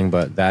not telling,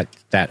 but that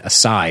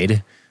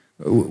aside,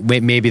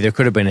 maybe there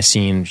could have been a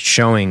scene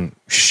showing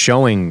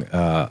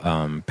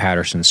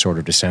Patterson's sort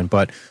of descent,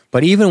 but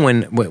even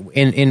when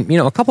in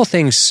a couple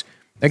things.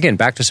 Again,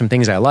 back to some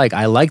things I like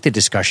the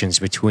discussions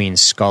between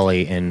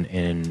Scully and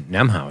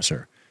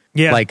Nemhauser.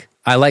 Yeah. Like,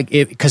 I like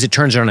it because it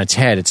turns it on its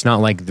head. It's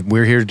not like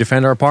we're here to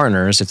defend our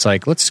partners. It's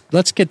like,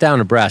 let's get down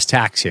to brass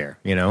tacks here,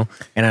 And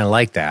I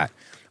like that.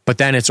 But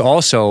then it's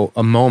also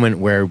a moment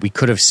where we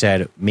could have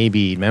said,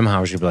 maybe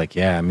Nemhauser would be like,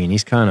 yeah, I mean,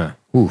 he's kind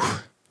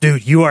of,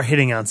 Dude, you are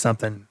hitting on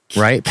something.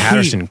 Right?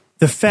 Patterson.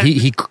 The fact...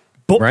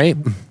 right?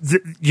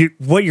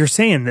 What you're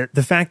saying,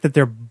 the fact that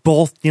they're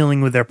both dealing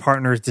with their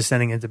partners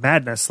descending into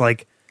madness,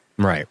 like...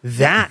 Right.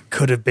 That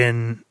could have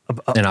been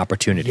an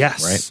opportunity.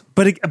 Yes.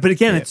 Right. But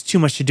again, it's too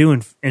much to do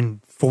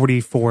in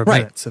 44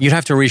 minutes. You'd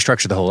have to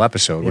restructure the whole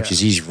episode, which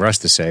is easy for us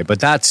to say,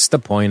 but that's the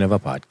point of a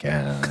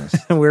podcast.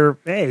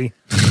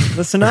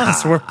 Listen to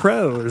us. We're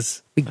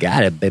pros. We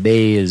got it,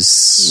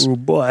 babies. Oh,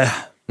 boy.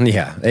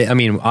 Yeah. I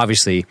mean,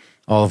 obviously,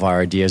 all of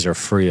our ideas are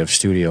free of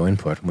studio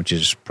input, which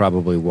is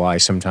probably why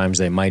sometimes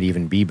they might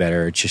even be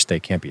better. It's just they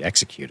can't be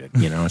executed.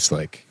 It's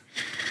like,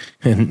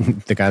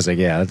 and the guy's like,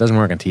 yeah, that doesn't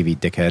work on TV,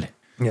 dickhead.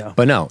 Yeah,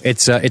 but no,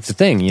 it's a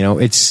thing.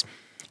 It's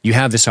you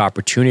have this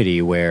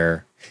opportunity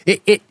where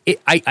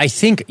I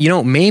think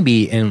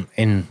maybe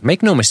and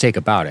make no mistake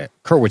about it,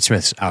 Kurtwood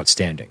Smith's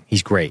outstanding.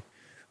 He's great.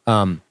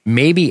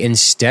 Maybe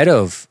instead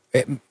of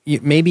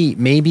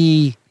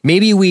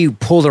maybe we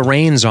pull the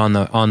reins on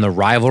the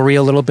rivalry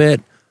a little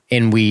bit,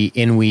 and we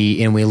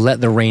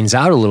let the reins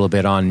out a little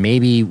bit on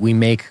maybe we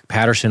make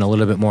Patterson a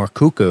little bit more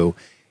cuckoo,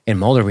 and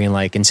Mulder being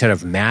like, instead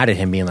of mad at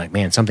him, being like,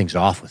 man, something's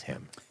off with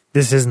him.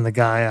 This isn't the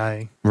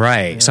guy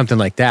something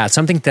like that.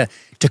 Something to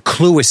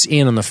clue us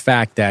in on the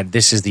fact that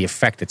this is the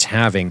effect it's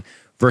having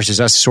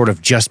versus us sort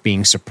of just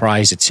being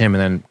surprised it's him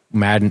and then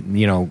mad,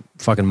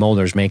 fucking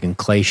Mulder's making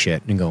clay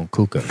shit and going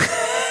cuckoo.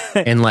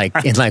 in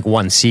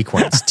one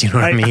sequence. Do you know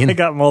what I mean? I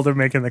got Mulder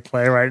making the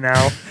clay right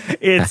now.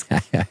 It's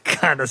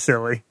kind of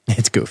silly.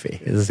 It's goofy.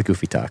 This is a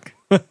goofy talk.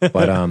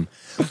 But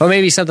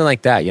maybe something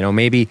like that,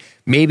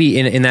 maybe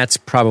and that's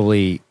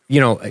probably,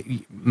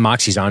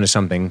 Moxie's onto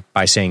something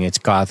by saying it's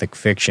gothic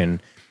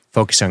fiction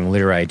focused on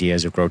literary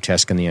ideas of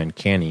grotesque and the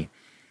uncanny.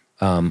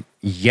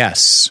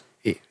 Yes,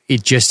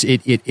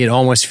 it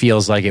almost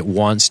feels like it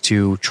wants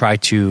to try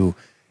to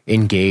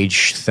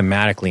engage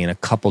thematically in a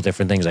couple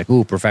different things, like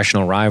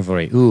professional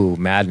rivalry,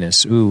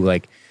 madness,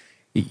 like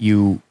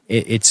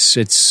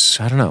it's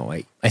I don't know.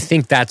 I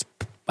think that's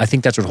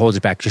what holds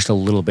it back just a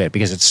little bit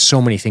because it's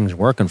so many things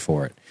working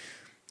for it.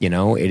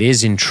 It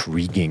is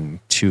intriguing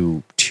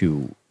to.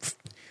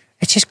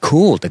 It's just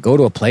cool to go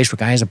to a place where a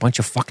guy has a bunch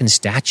of fucking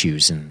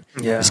statues and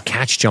there's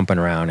cats jumping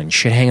around and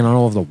shit hanging on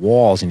all over the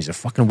walls, and he's a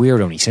fucking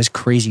weirdo and he says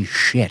crazy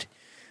shit.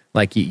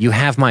 Like you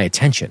have my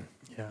attention.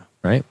 Yeah.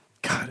 Right?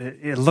 God,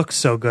 it looks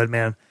so good,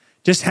 man.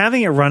 Just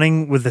having it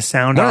running with the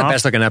sound off. One of the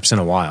best looking eps in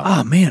a while.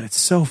 Oh man, it's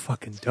so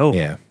fucking dope.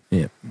 Yeah.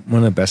 Yeah.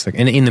 One of the best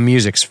looking. And the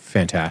music's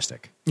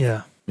fantastic.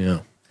 Yeah. Yeah.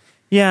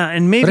 Yeah,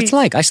 and maybe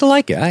but I still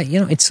like it.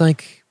 It's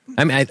like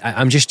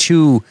I'm just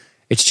too.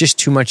 It's just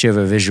too much of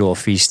a visual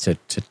feast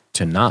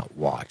to not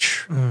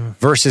watch.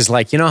 Versus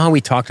how we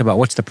talked about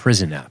what's the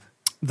prison app?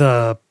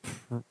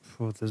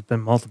 There's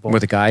been multiple. Where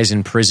the guy's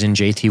in prison,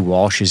 JT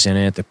Walsh is in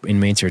it. The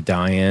inmates are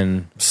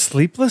dying.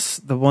 Sleepless,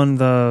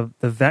 the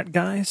vet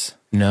guys.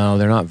 No,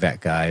 they're not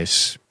vet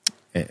guys.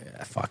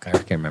 Fuck, I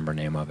can't remember the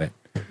name of it.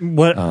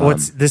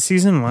 What's this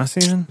season? Last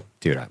season?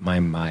 Dude,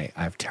 I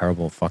have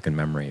terrible fucking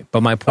memory.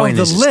 But my point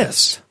is the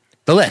list.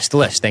 The list.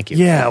 Thank you.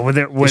 Yeah,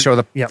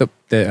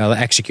 the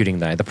executing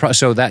that.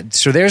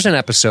 So there's an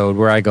episode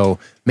where I go,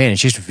 man,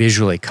 it's just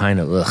visually kind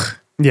of ugh.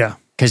 Yeah,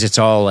 because it's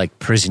all like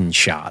prison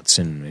shots,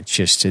 and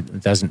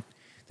it doesn't.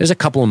 There's a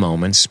couple of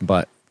moments,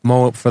 but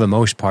for the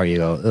most part, you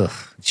go, ugh.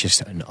 It's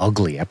just an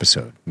ugly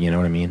episode. You know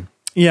what I mean?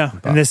 Yeah,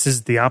 and this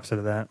is the opposite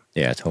of that.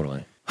 Yeah,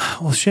 totally.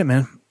 Well, shit,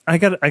 man. I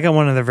got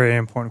one other very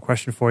important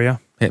question for you.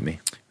 Hit me.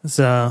 It's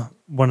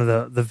one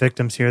of the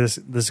victims here.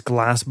 This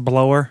glass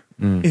blower.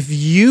 If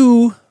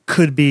you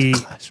could be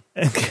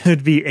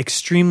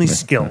extremely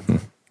skilled,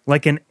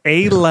 like an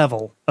A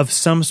level of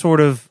some sort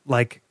of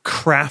like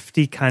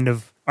crafty kind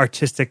of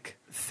artistic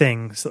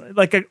things,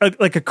 like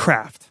a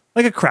craft.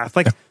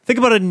 Like think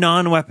about a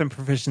non-weapon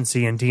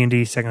proficiency in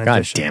D&D second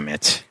edition. God damn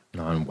it!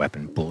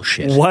 Non-weapon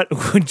bullshit.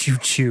 What would you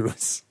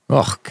choose?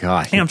 Oh,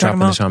 God. Hey, You're I'm talking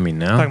dropping about, this on me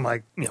now? I'm talking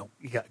like,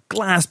 you got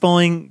glass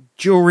blowing,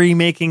 jewelry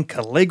making,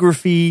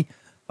 calligraphy,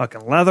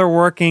 fucking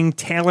leatherworking,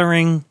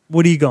 tailoring.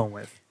 What are you going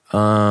with?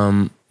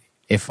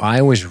 If I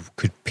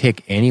could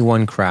pick any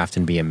one craft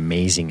and be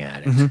amazing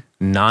at it,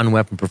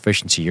 non-weapon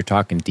proficiency, you're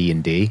talking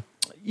D&D?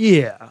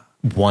 Yeah.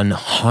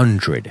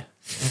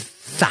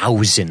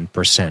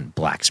 100,000%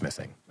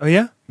 blacksmithing. Oh,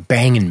 yeah?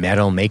 Banging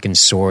metal, making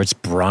swords,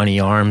 brawny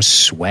arms,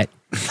 sweat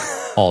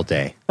all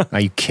day. Are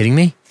you kidding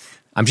me?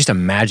 I'm just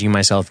imagining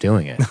myself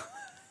doing it.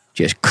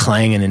 Just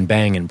clanging and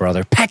banging,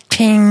 brother.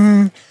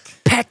 Pecking,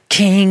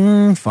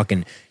 pecking.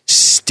 Fucking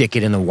stick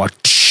it in the water.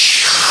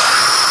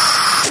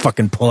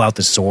 Fucking pull out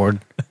the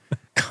sword.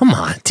 Come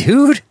on,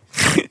 dude.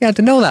 You had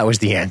to know that was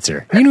the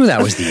answer. You knew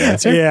that was the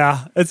answer.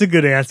 Yeah, that's a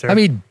good answer. I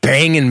mean,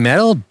 banging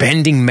metal,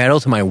 bending metal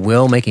to my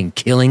will, making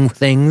killing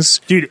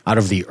things, dude, out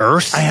of the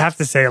earth. I have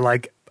to say,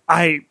 like,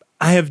 I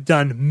have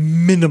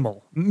done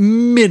minimal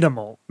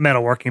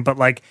metalworking, but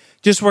like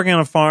just working on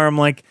a farm,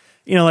 like,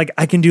 you know, like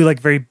I can do like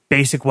very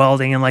basic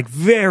welding and like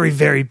very,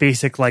 very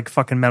basic like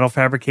fucking metal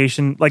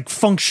fabrication, like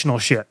functional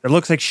shit. It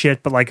looks like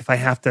shit, but like if I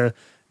have to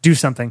do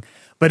something.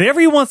 But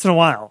every once in a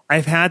while,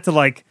 I've had to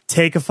like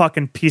take a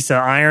fucking piece of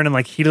iron and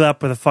like heat it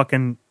up with a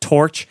fucking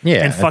torch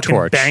and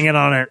fucking bang it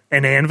on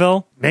an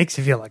anvil. Makes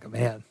you feel like a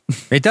man.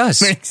 It does.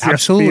 Makes you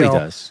Absolutely feel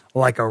does.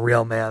 like a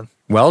real man.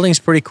 Welding's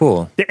pretty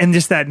cool. And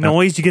just that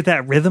noise, you get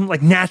that rhythm,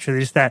 like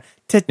naturally, just that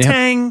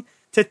ta-tang,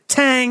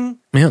 ta-tang.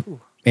 Yeah.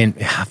 And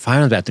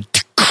finally that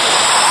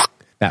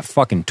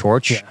fucking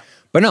torch. Yeah.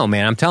 But no,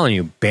 man, I'm telling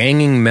you,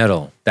 banging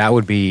metal, that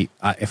would be,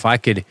 if I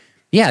could,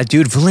 yeah,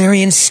 dude,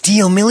 Valerian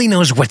Steel, Millie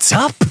knows what's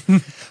up.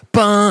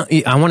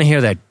 I want to hear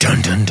that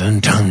dun, dun,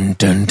 dun, dun,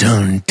 dun,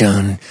 dun,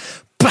 dun.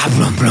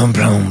 Brum, brum,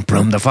 brum,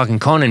 brum, the fucking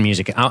Conan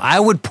music. I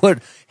would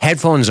put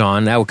headphones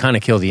on, that would kind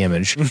of kill the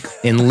image,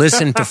 and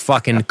listen to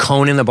fucking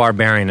Conan the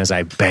Barbarian as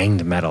I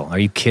banged metal. Are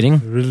you kidding?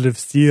 The riddle of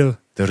steel.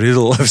 The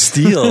riddle of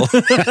steel.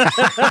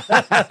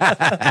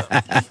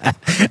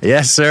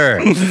 Yes,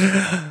 sir.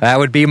 That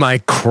would be my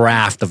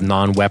craft of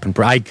non-weapon.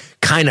 I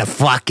kind of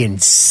fucking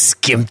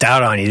skimped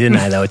out on you, didn't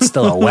I, though? It's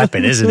still a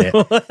weapon, isn't it?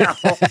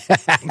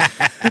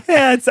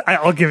 Yeah,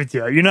 I'll give it to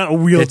you. You're not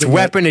wielding It's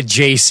weapon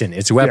adjacent.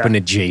 It's weapon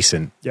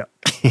adjacent. Yeah.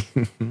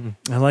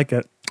 I like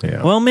it.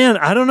 Yeah. Well, man,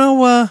 I don't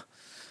know.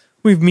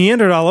 We've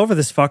meandered all over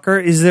this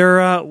fucker. Is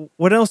there,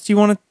 what else do you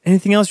want to,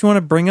 anything else you want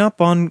to bring up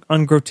on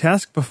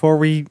Grotesque before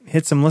we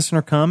hit some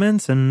listener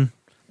comments and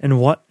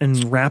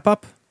wrap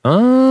up?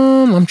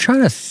 I'm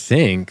trying to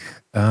think.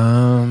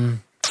 Yeah,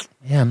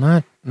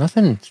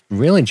 nothing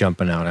really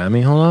jumping out at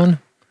me. Hold on.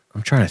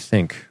 I'm trying to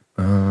think.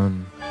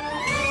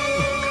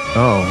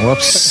 Oh,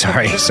 whoops.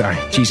 Sorry.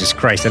 Jesus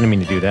Christ. I didn't mean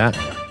to do that.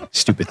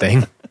 Stupid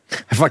thing.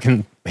 I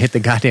fucking hit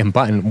the goddamn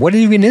button. What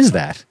even is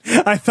that?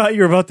 I thought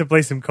you were about to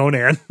play some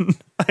Conan.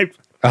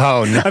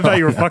 Oh, no. I thought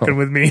you were fucking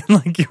with me.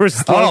 Like you were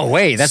slow. Oh,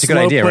 wait. That's a good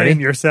idea. Ready?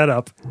 Ready? Your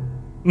setup.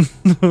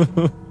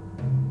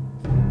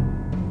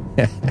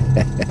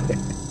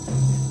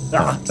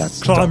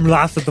 That's Climb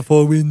laughs at the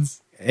four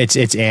winds.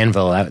 It's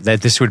Anvil.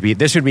 This would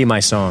be my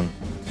song.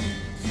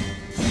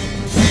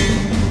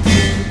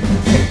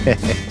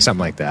 Something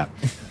like that.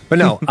 But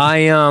no,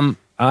 I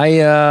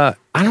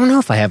don't know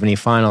if I have any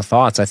final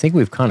thoughts. I think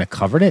we've kind of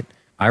covered it.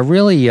 I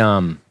really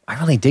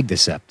dig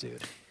this up,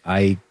 dude.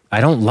 I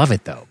don't love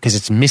it though because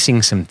it's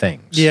missing some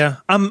things. Yeah,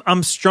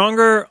 I'm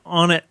stronger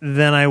on it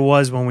than I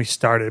was when we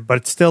started, but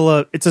it's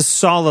still it's a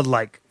solid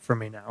like for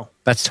me now.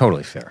 That's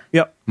totally fair.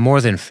 Yep,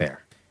 more than fair.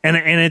 And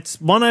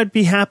it's one I'd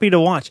be happy to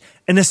watch.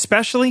 And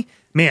especially,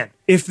 man,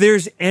 if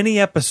there's any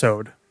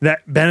episode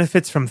that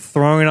benefits from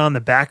throwing it on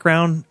the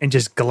background and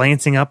just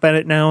glancing up at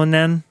it now and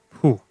then,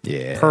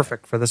 yeah,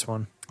 perfect for this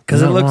one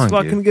because it looks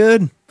fucking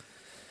good.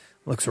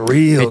 Looks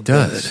real. It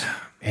does.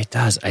 It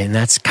does, and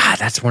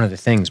that's one of the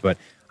things. But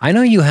I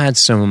know you had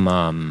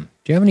some.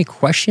 Do you have any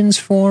questions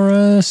for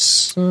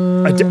us?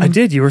 I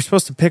did. You were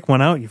supposed to pick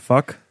one out. You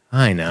fuck.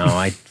 I know.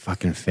 I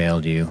fucking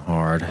failed you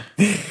hard.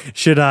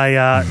 Should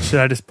I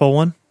just pull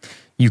one?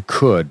 You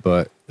could,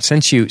 but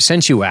since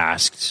you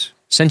asked,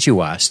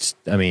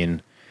 I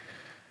mean,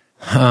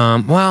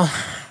 well,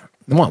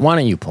 why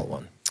don't you pull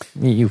one?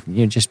 You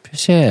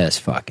just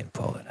fucking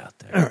pull it out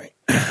there. All right.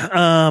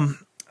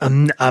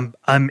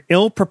 I'm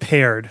ill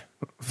prepared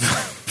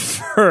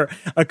for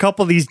a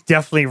couple of these.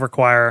 Definitely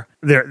require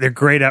they're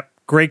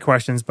great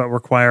questions, but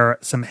require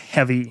some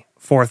heavy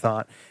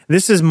forethought.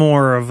 This is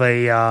more of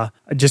a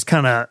just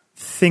kind of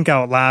think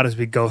out loud as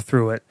we go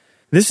through it.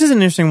 This is an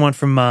interesting one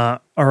from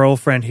our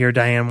old friend here,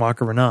 Diane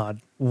Walker-Renaud.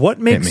 What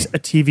makes a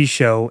TV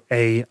show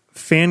a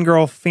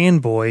fangirl,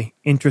 fanboy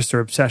interest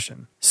or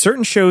obsession?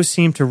 Certain shows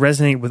seem to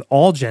resonate with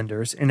all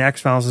genders, and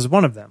X-Files is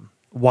one of them.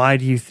 Why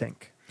do you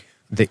think?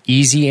 The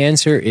easy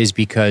answer is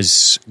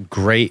because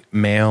great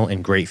male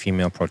and great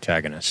female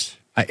protagonists.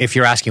 If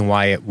you're asking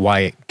why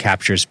it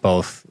captures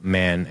both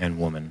man and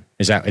woman,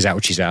 is that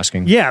what she's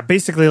asking? Yeah,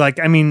 basically, like,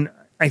 I mean,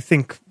 I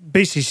think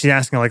basically she's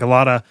asking like a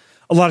lot of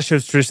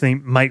shows traditionally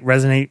might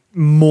resonate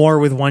more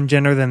with one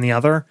gender than the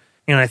other,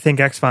 and I think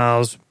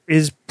X-Files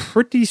is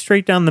pretty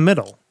straight down the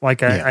middle.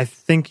 Like I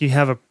think you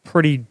have a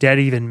pretty dead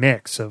even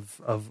mix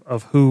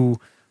of who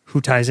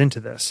ties into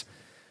this.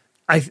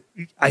 I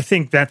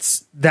think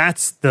that's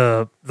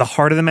the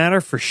heart of the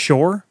matter for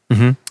sure.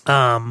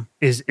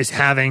 Is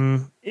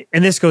having,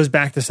 and this goes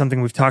back to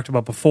something we've talked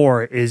about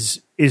before.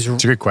 Is it's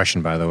a good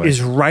question, by the way.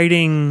 Is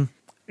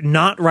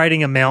not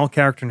writing a male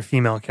character and a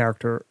female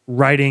character,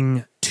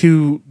 writing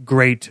two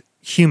great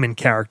human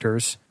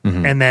characters,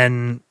 and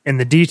then in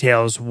the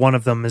details, one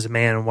of them is a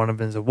man and one of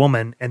them is a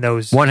woman, and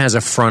those one has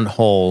a front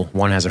hole,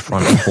 one has a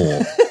front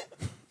hole.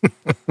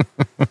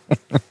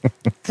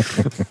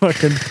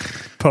 fucking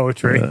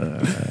poetry.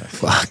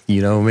 Fuck,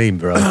 you know me,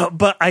 bro.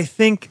 But I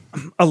think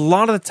a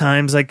lot of the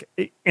times, like,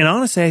 and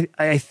honestly,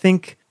 I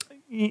think,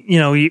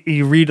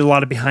 you read a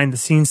lot of behind the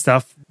scenes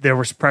stuff. There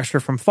was pressure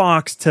from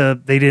Fox they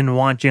didn't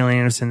want Gillian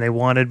Anderson. They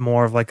wanted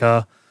more of like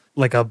a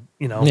like a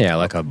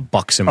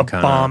buxom a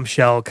kind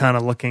bombshell kind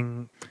of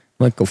looking,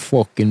 like a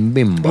fucking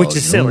bimbo, which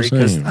is silly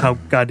because how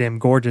goddamn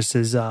gorgeous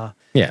is Gillian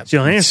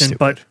Anderson.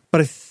 But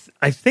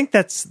I think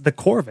that's the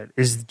core of it,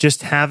 is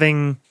just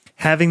having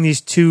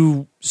these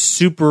two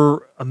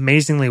super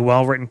amazingly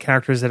well written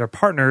characters that are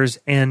partners,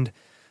 and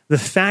the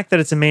fact that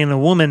it's a man and a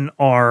woman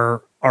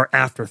are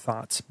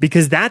afterthoughts,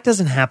 because that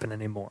doesn't happen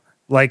anymore.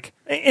 Like,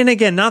 and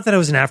again, not that it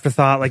was an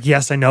afterthought. Like,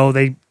 yes, I know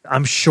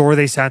I'm sure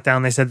they sat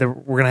down. They said that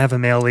we're going to have a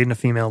male lead and a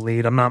female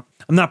lead. I'm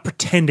not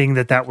pretending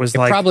that was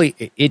like probably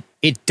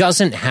it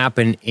doesn't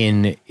happen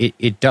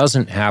it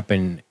doesn't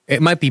happen.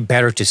 It might be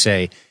better to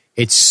say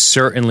it's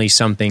certainly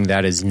something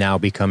that is now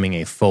becoming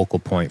a focal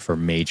point for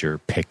major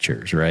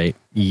pictures, right?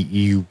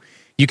 You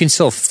can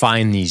still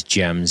find these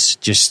gems,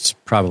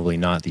 just probably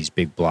not these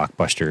big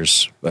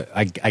blockbusters. But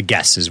I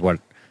guess is what.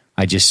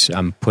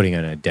 I'm putting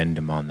an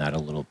addendum on that a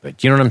little bit.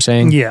 Do you know what I'm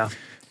saying? Yeah.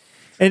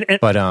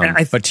 But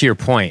to your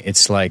point,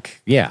 it's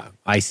like, yeah,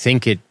 I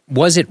think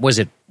was it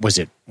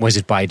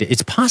by,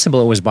 it's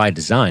possible it was by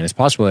design. It's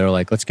possible they were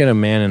like, let's get a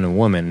man and a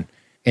woman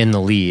in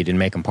the lead and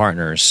make them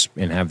partners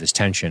and have this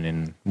tension,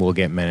 and we'll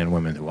get men and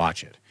women to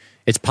watch it.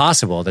 It's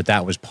possible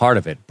that was part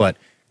of it, but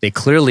they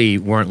clearly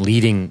weren't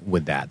leading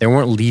with that. They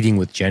weren't leading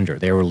with gender.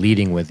 They were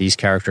leading with these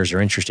characters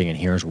are interesting and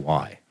here's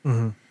why.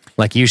 Mm-hmm.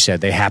 Like you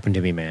said, they happen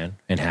to be man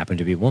and happen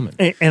to be woman.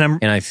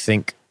 And I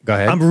think, go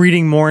ahead. I'm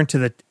reading more into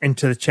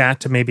the chat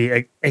to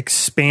maybe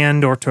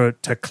expand or to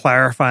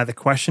clarify the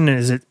question.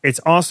 It's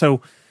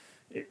also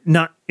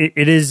not, it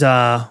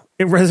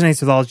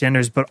resonates with all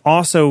genders, but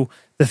also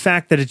the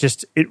fact that it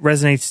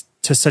resonates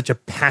to such a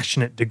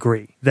passionate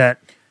degree that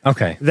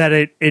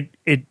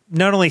it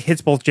not only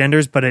hits both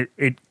genders, but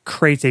it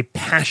creates a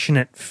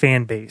passionate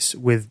fan base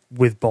with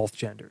both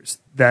genders.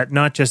 That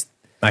not just,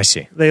 I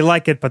see. They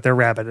like it, but they're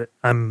rabid.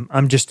 I'm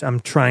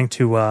trying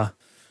to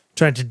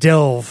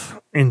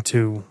delve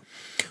into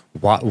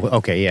what.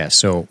 Okay, yeah.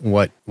 So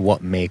what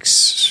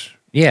makes?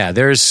 Yeah,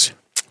 there's.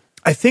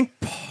 I think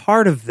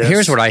part of this.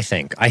 Here's what I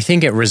think. I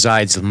think it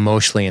resides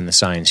mostly in the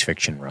science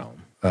fiction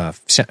realm.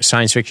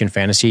 Science fiction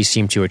fantasies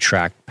seem to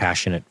attract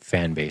passionate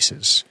fan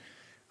bases.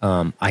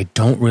 I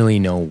don't really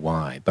know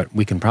why, but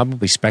we can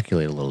probably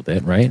speculate a little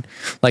bit, right?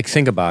 Like,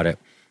 think about it.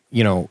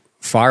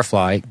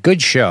 Firefly, good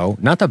show,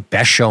 not the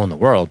best show in the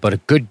world, but a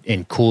good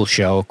and cool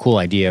show, cool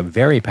idea,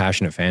 very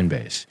passionate fan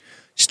base.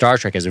 Star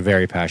Trek has a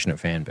very passionate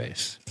fan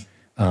base.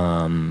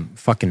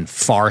 Fucking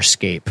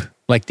Farscape,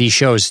 like these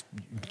shows,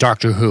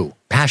 Doctor Who,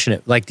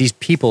 passionate. Like these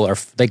people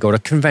they go to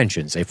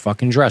conventions, they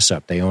fucking dress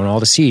up, they own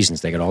all the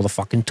seasons, they get all the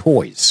fucking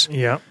toys.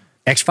 Yeah.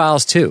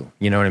 X-Files too,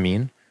 you know what I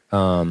mean?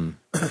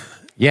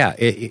 Yeah,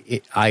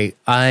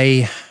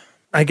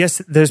 I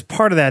guess there's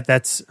part of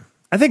that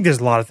I think there's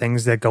a lot of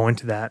things that go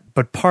into that,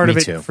 but part of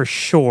it for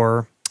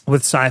sure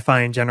with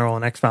sci-fi in general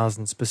and X-Files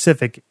in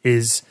specific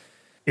is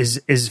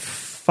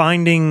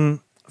finding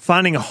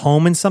a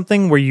home in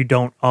something where you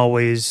don't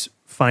always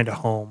find a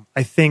home.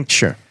 I think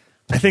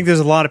there's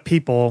a lot of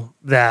people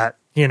that,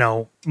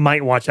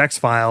 might watch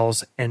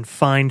X-Files and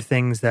find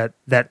things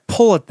that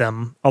pull at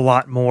them a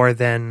lot more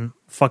than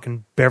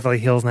fucking Beverly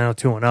Hills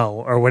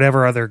 90210 or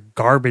whatever other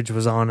garbage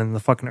was on in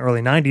the fucking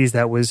early 90s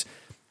that was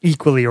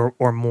equally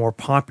or more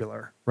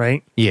popular,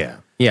 right? Yeah.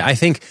 I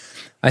think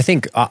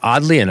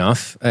oddly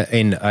enough,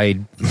 and I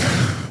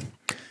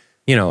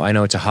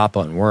know it's a hot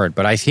button word,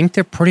 but I think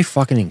they're pretty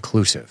fucking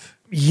inclusive.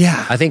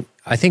 Yeah. I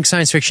think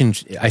science fiction,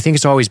 I think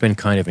it's always been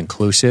kind of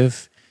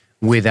inclusive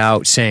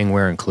without saying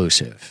we're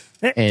inclusive.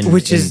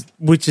 Which is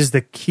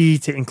the key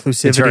to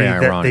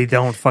inclusivity that they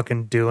don't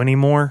fucking do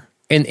anymore.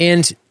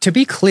 And to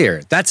be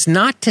clear, that's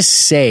not to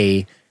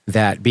say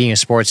that being a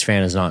sports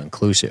fan is not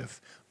inclusive.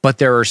 But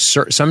there are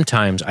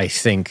sometimes I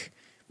think,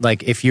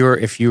 like if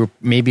you're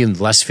maybe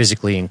less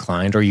physically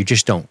inclined or you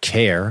just don't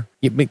care,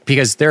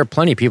 because there are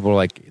plenty of people who are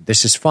like,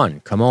 this is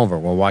fun, come over,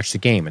 we'll watch the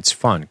game, it's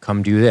fun,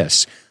 come do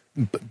this.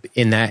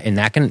 In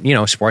that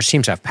can, sports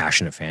teams have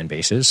passionate fan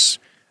bases.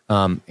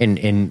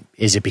 And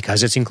is it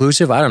because it's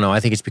inclusive? I don't know.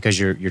 I think it's because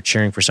you're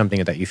cheering for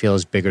something that you feel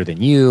is bigger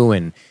than you,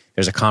 and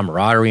there's a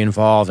camaraderie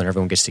involved, and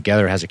everyone gets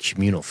together. It has a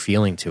communal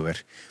feeling to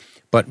it.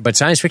 But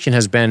science fiction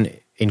has been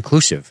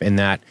inclusive in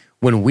that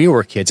when we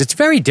were kids, it's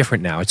very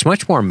different now. It's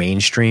much more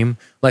mainstream.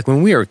 Like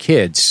when we were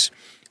kids,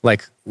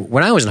 like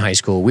when I was in high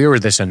school, we were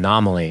this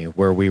anomaly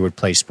where we would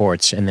play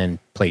sports and then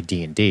play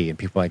D&D, and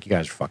people were like, you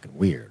guys are fucking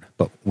weird,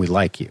 but we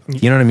like you.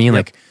 You know what I mean?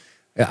 Like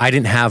I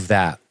didn't have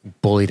that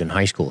bullied in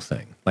high school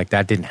thing. Like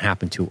that didn't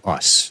happen to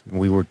us.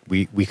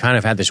 We kind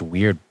of had this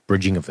weird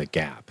bridging of the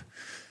gap.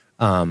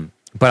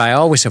 But I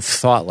always have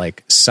thought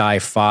like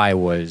sci-fi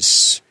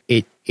was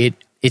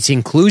it's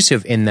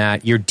inclusive in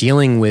that you're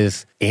dealing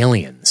with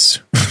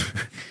aliens.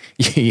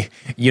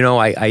 You know,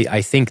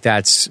 I think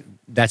that's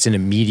an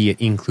immediate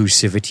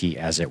inclusivity,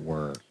 as it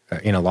were,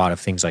 in a lot of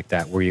things like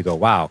that, where you go,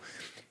 wow,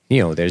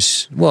 you know,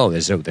 there's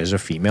a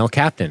female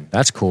captain.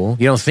 That's cool.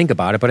 You don't think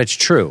about it, but it's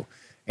true.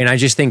 And I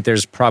just think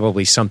there's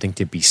probably something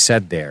to be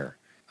said there.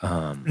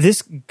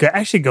 This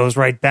actually goes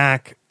right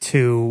back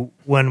to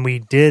when we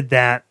did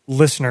that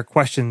listener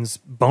questions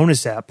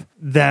bonus app,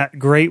 that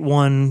great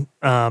one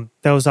that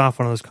was off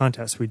one of those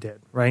contests we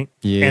did, right?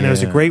 Yeah. And it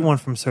was a great one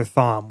from Sir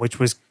Thom, which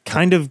was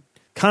kind of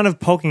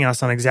poking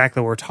us on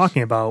exactly what we're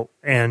talking about.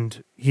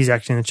 And he's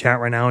actually in the chat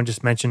right now and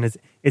just mentioned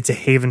it's a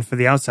haven for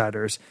the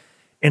outsiders.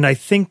 And I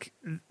think,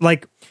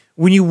 like,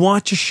 when you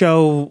watch a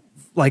show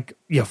like,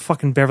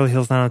 fucking Beverly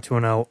Hills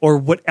 90210 or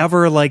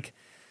whatever, like,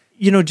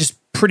 just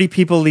pretty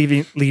people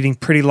leading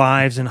pretty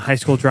lives in high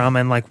school drama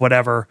and like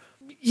whatever,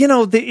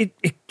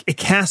 it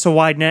casts a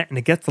wide net and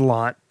it gets a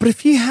lot. But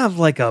if you have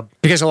like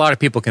because a lot of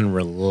people can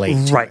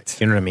relate to right.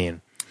 it, you know what I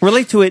mean?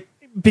 Relate to it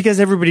because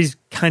everybody's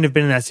kind of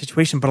been in that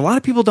situation, but a lot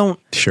of people don't.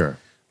 Sure.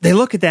 They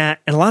look at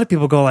that and a lot of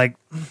people go like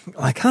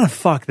kind of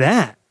fuck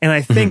that. And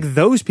I think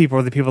those people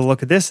are the people that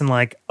look at this and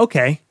like,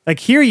 okay, like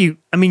here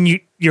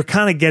you're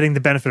kind of getting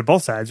the benefit of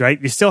both sides, right?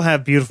 You still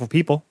have beautiful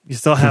people. You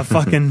still have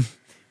fucking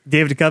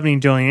David Duchovny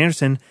and Gillian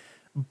Anderson,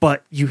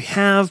 but you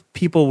have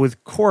people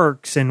with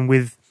quirks and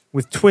with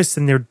twists,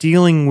 and they're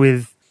dealing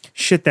with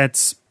shit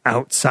that's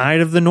outside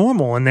of the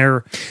normal.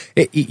 And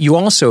you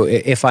also,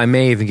 if I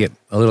may even get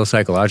a little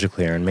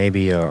psychological here, and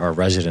maybe our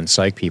resident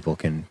psych people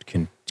can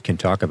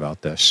talk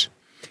about this.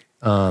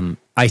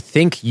 I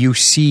think you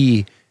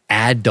see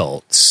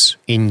adults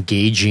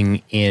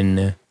engaging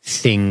in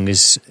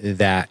things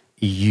that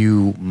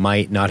you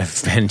might not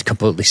have been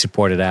completely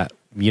supported at,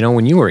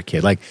 when you were a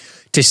kid. Like,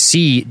 to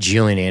see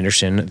Gillian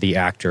Anderson, the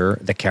actor,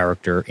 the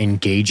character,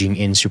 engaging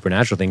in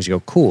supernatural things, you go,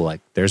 cool,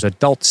 like, there's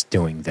adults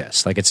doing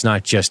this. Like, it's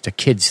not just a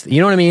kid's...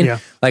 You know what I mean? Yeah.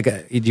 Like,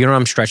 you know what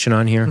I'm stretching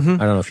on here? I don't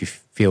know if you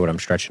feel what I'm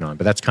stretching on,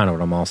 but that's kind of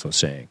what I'm also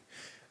saying.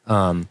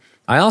 I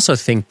also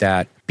think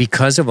that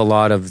because of a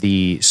lot of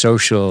the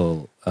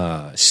social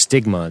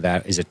stigma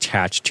that is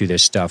attached to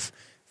this stuff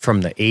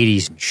from the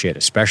 80s and shit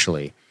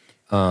especially,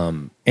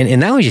 and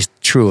that was just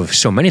true of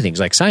so many things.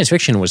 Like, science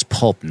fiction was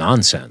pulp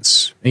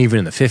nonsense, even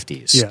in the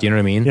 50s. Yeah. Do you know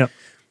what I mean? Yep.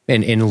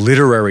 And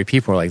literary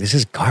people are like, this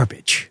is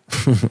garbage.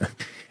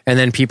 And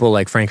then people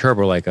like Frank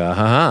Herbert were like,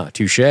 haha,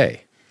 touche.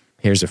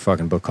 Here's a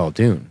fucking book called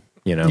Dune.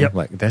 Yep.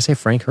 Like, did I say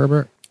Frank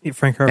Herbert? Yeah,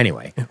 Frank Herbert.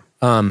 Anyway.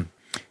 Yeah.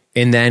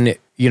 And then,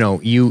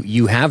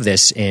 you have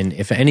this, and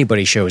if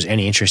anybody shows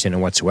any interest in it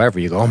whatsoever,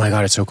 you go, oh my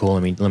God, it's so cool.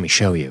 Let me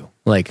show you.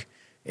 Like,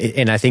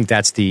 and I think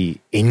that's the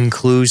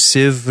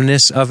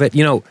inclusiveness of it.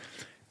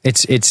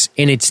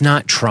 It's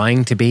not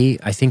trying to be.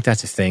 I think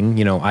that's a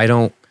thing. I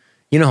don't,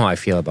 how I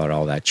feel about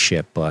all that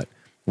shit, but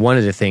one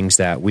of the things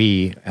that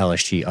we,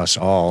 LSG, us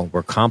all,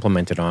 were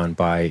complimented on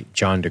by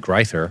John de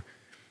Gruyter,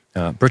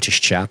 British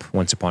chap,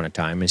 once upon a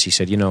time, is he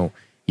said,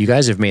 you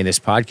guys have made this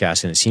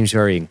podcast and it seems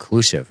very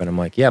inclusive. And I'm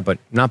like, yeah, but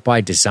not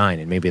by design.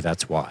 And maybe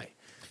that's why.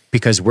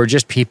 Because we're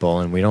just people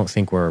and we don't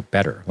think we're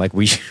better. Like,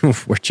 we're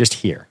just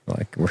here.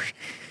 Like, we're,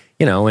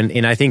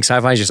 and I think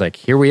sci-fi is just like,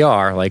 here we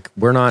are. Like,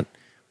 we're not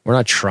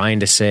trying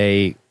to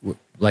say,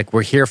 like,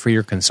 we're here for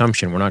your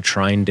consumption. We're not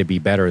trying to be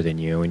better than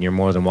you, and you're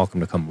more than welcome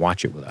to come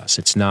watch it with us.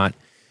 It's not,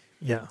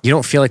 you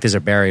don't feel like there's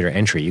a barrier to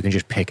entry. You can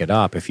just pick it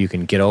up if you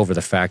can get over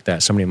the fact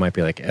that somebody might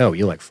be like, oh,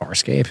 you like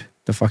Farscape?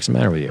 The fuck's the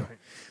matter with you?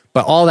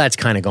 But all that's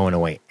kind of going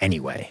away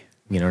anyway.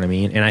 You know what I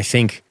mean? And I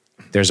think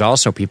there's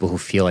also people who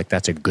feel like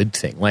that's a good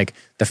thing. Like,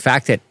 the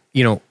fact that,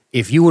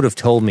 if you would have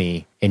told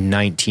me in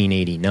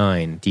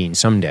 1989, Dean,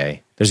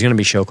 someday, there's going to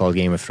be a show called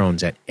Game of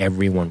Thrones that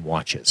everyone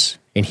watches,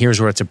 and here's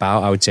what it's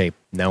about, I would say,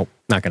 no,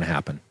 not going to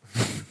happen.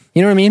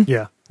 You know what I mean?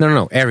 Yeah.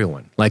 No,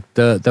 everyone. Like,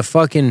 the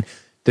fucking,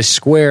 the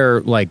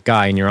square, like,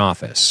 guy in your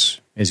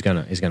office is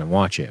gonna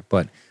watch it.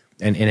 But,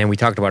 and then we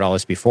talked about all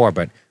this before,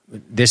 but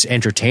this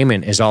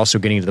entertainment is also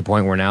getting to the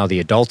point where now the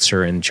adults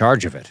are in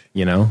charge of it,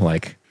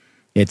 like,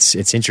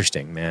 it's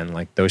interesting, man.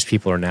 Like, those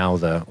people are now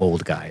the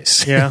old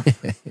guys. Yeah.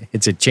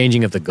 It's a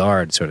changing of the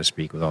guard, so to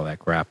speak, with all that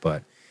crap.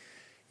 But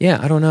yeah,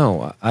 I don't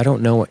know. I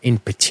don't know what in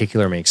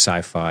particular makes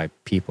sci-fi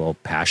people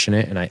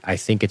passionate. And I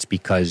think it's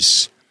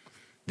because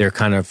they're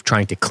kind of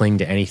trying to cling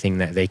to anything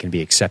that they can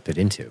be accepted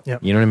into.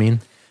 Yep. You know what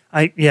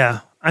I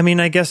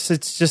mean? I guess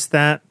it's just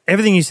that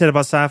everything you said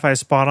about sci-fi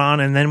is spot on.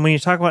 And then when you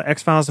talk about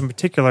X-Files in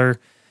particular,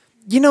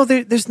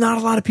 there's not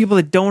a lot of people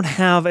that don't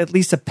have at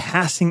least a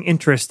passing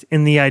interest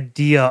in the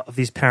idea of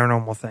these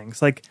paranormal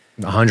things. Like,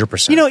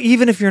 100%.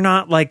 Even if you're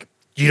not like,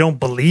 you don't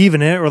believe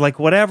in it or like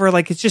whatever.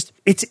 Like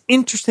it's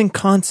interesting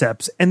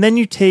concepts. And then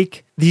you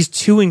take these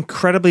two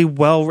incredibly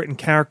well-written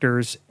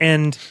characters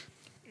and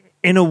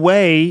in a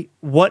way,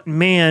 what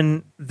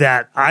man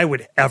that I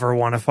would ever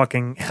want to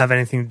fucking have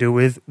anything to do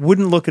with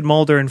wouldn't look at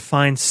Mulder and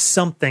find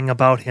something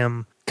about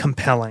him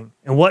compelling?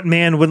 And what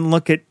man wouldn't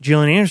look at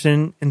Gillian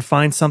Anderson and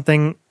find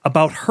something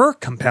about her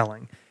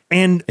compelling?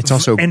 And it's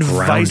also and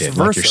grounded, vice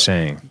versa. like you're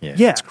saying.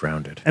 Yeah, it's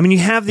grounded. I mean, you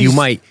have these...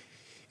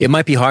 It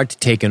might be hard to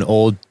take an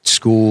old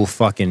school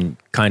fucking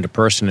kind of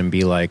person and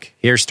be like,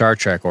 here's Star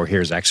Trek or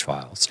here's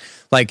X-Files.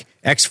 Like,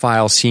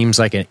 X-Files seems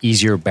like an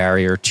easier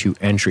barrier to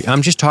entry.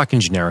 I'm just talking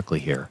generically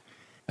here.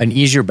 An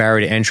easier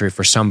barrier to entry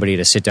for somebody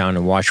to sit down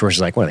and watch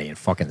versus like, what are they in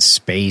fucking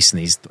space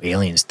and these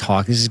aliens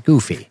talk? This is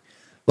goofy.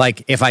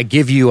 Like, if I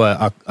give you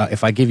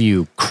if I give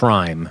you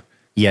crime,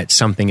 yet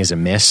something is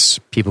amiss,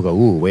 people go,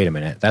 ooh, wait a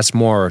minute. That's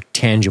more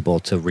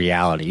tangible to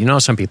reality. You know,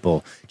 some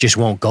people just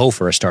won't go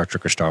for a Star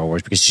Trek or Star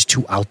Wars because it's just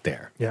too out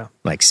there. Yeah.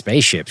 Like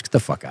spaceships, get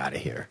the fuck out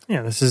of here.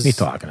 Yeah, this is... What are you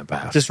talking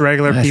about? Just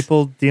regular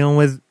people dealing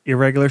with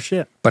irregular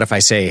shit. But if I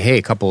say, hey,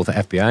 a couple of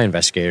FBI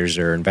investigators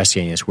are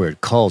investigating this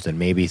weird cult and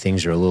maybe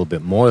things are a little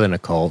bit more than a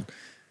cult,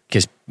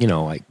 because, you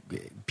know, like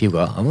people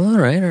go, oh, all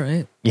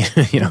right.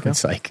 You know,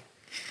 it's like...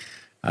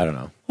 I don't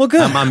know. Well,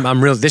 good.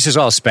 I'm real. This is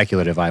all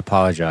speculative. I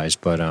apologize,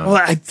 but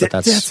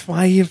that's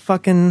why you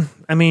fucking.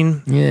 I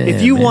mean,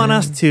 if you want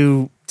us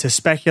to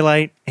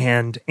speculate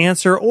and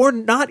answer, or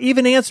not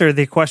even answer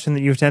the question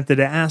that you attempted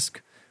to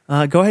ask,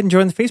 go ahead and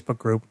join the Facebook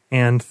group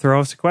and throw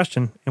us a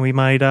question, and we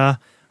might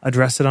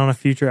address it on a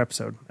future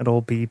episode.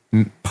 It'll be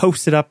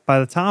posted up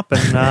by the top,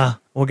 and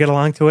we'll get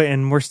along to it.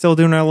 And we're still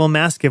doing our little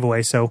mask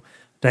giveaway, so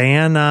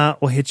Diane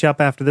will hit you up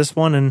after this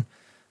one and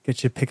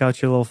get you to pick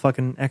out your little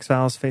fucking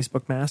X-Files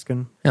Facebook mask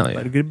and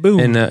let it get boom.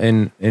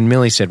 And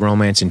Millie said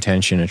romance and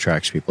tension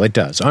attracts people. It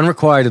does.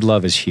 Unrequited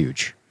love is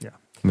huge. Yeah.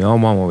 We all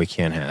want what we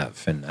can't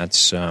have. And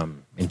that's,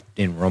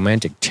 in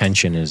romantic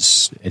tension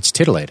it's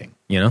titillating,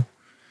 you know?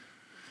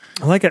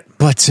 I like it.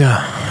 But,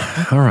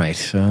 all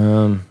right.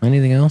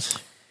 Anything else?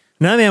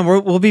 No, man,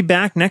 we'll be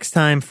back next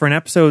time for an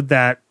episode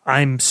that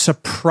I'm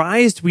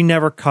surprised we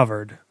never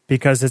covered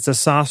because it's a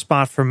soft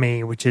spot for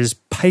me, which is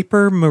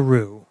Piper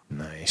Maru.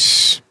 Nice.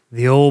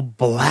 The old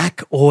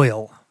black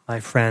oil, my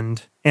friend,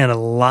 and a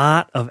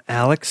lot of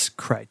Alex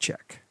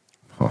Krycek.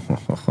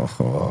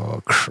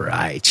 Oh,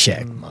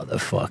 Krycek,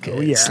 motherfuckers.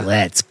 Oh, yeah.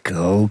 Let's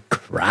go,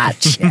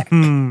 Krycek.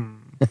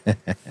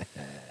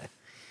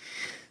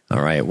 All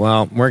right,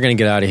 well, we're going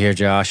to get out of here,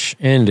 Josh.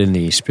 And in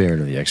the spirit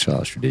of the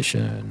X-Files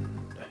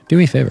tradition, do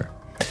me a favor.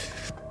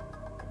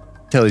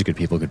 Tell these good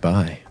people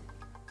goodbye.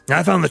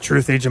 I found the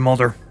truth, Agent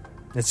Mulder.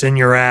 It's in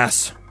your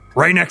ass,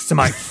 right next to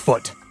my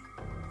foot.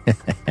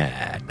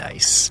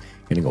 Nice.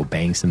 Gonna go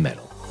bang some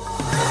metal.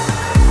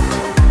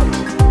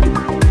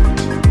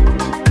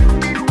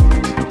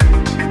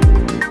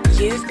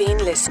 You've been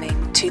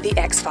listening to the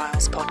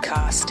X-Files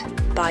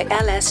podcast by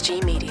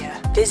LSG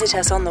Media. Visit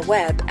us on the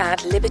web at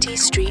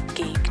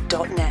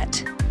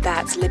libertystreetgeek.net.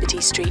 That's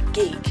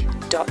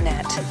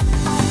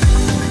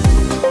libertystreetgeek.net.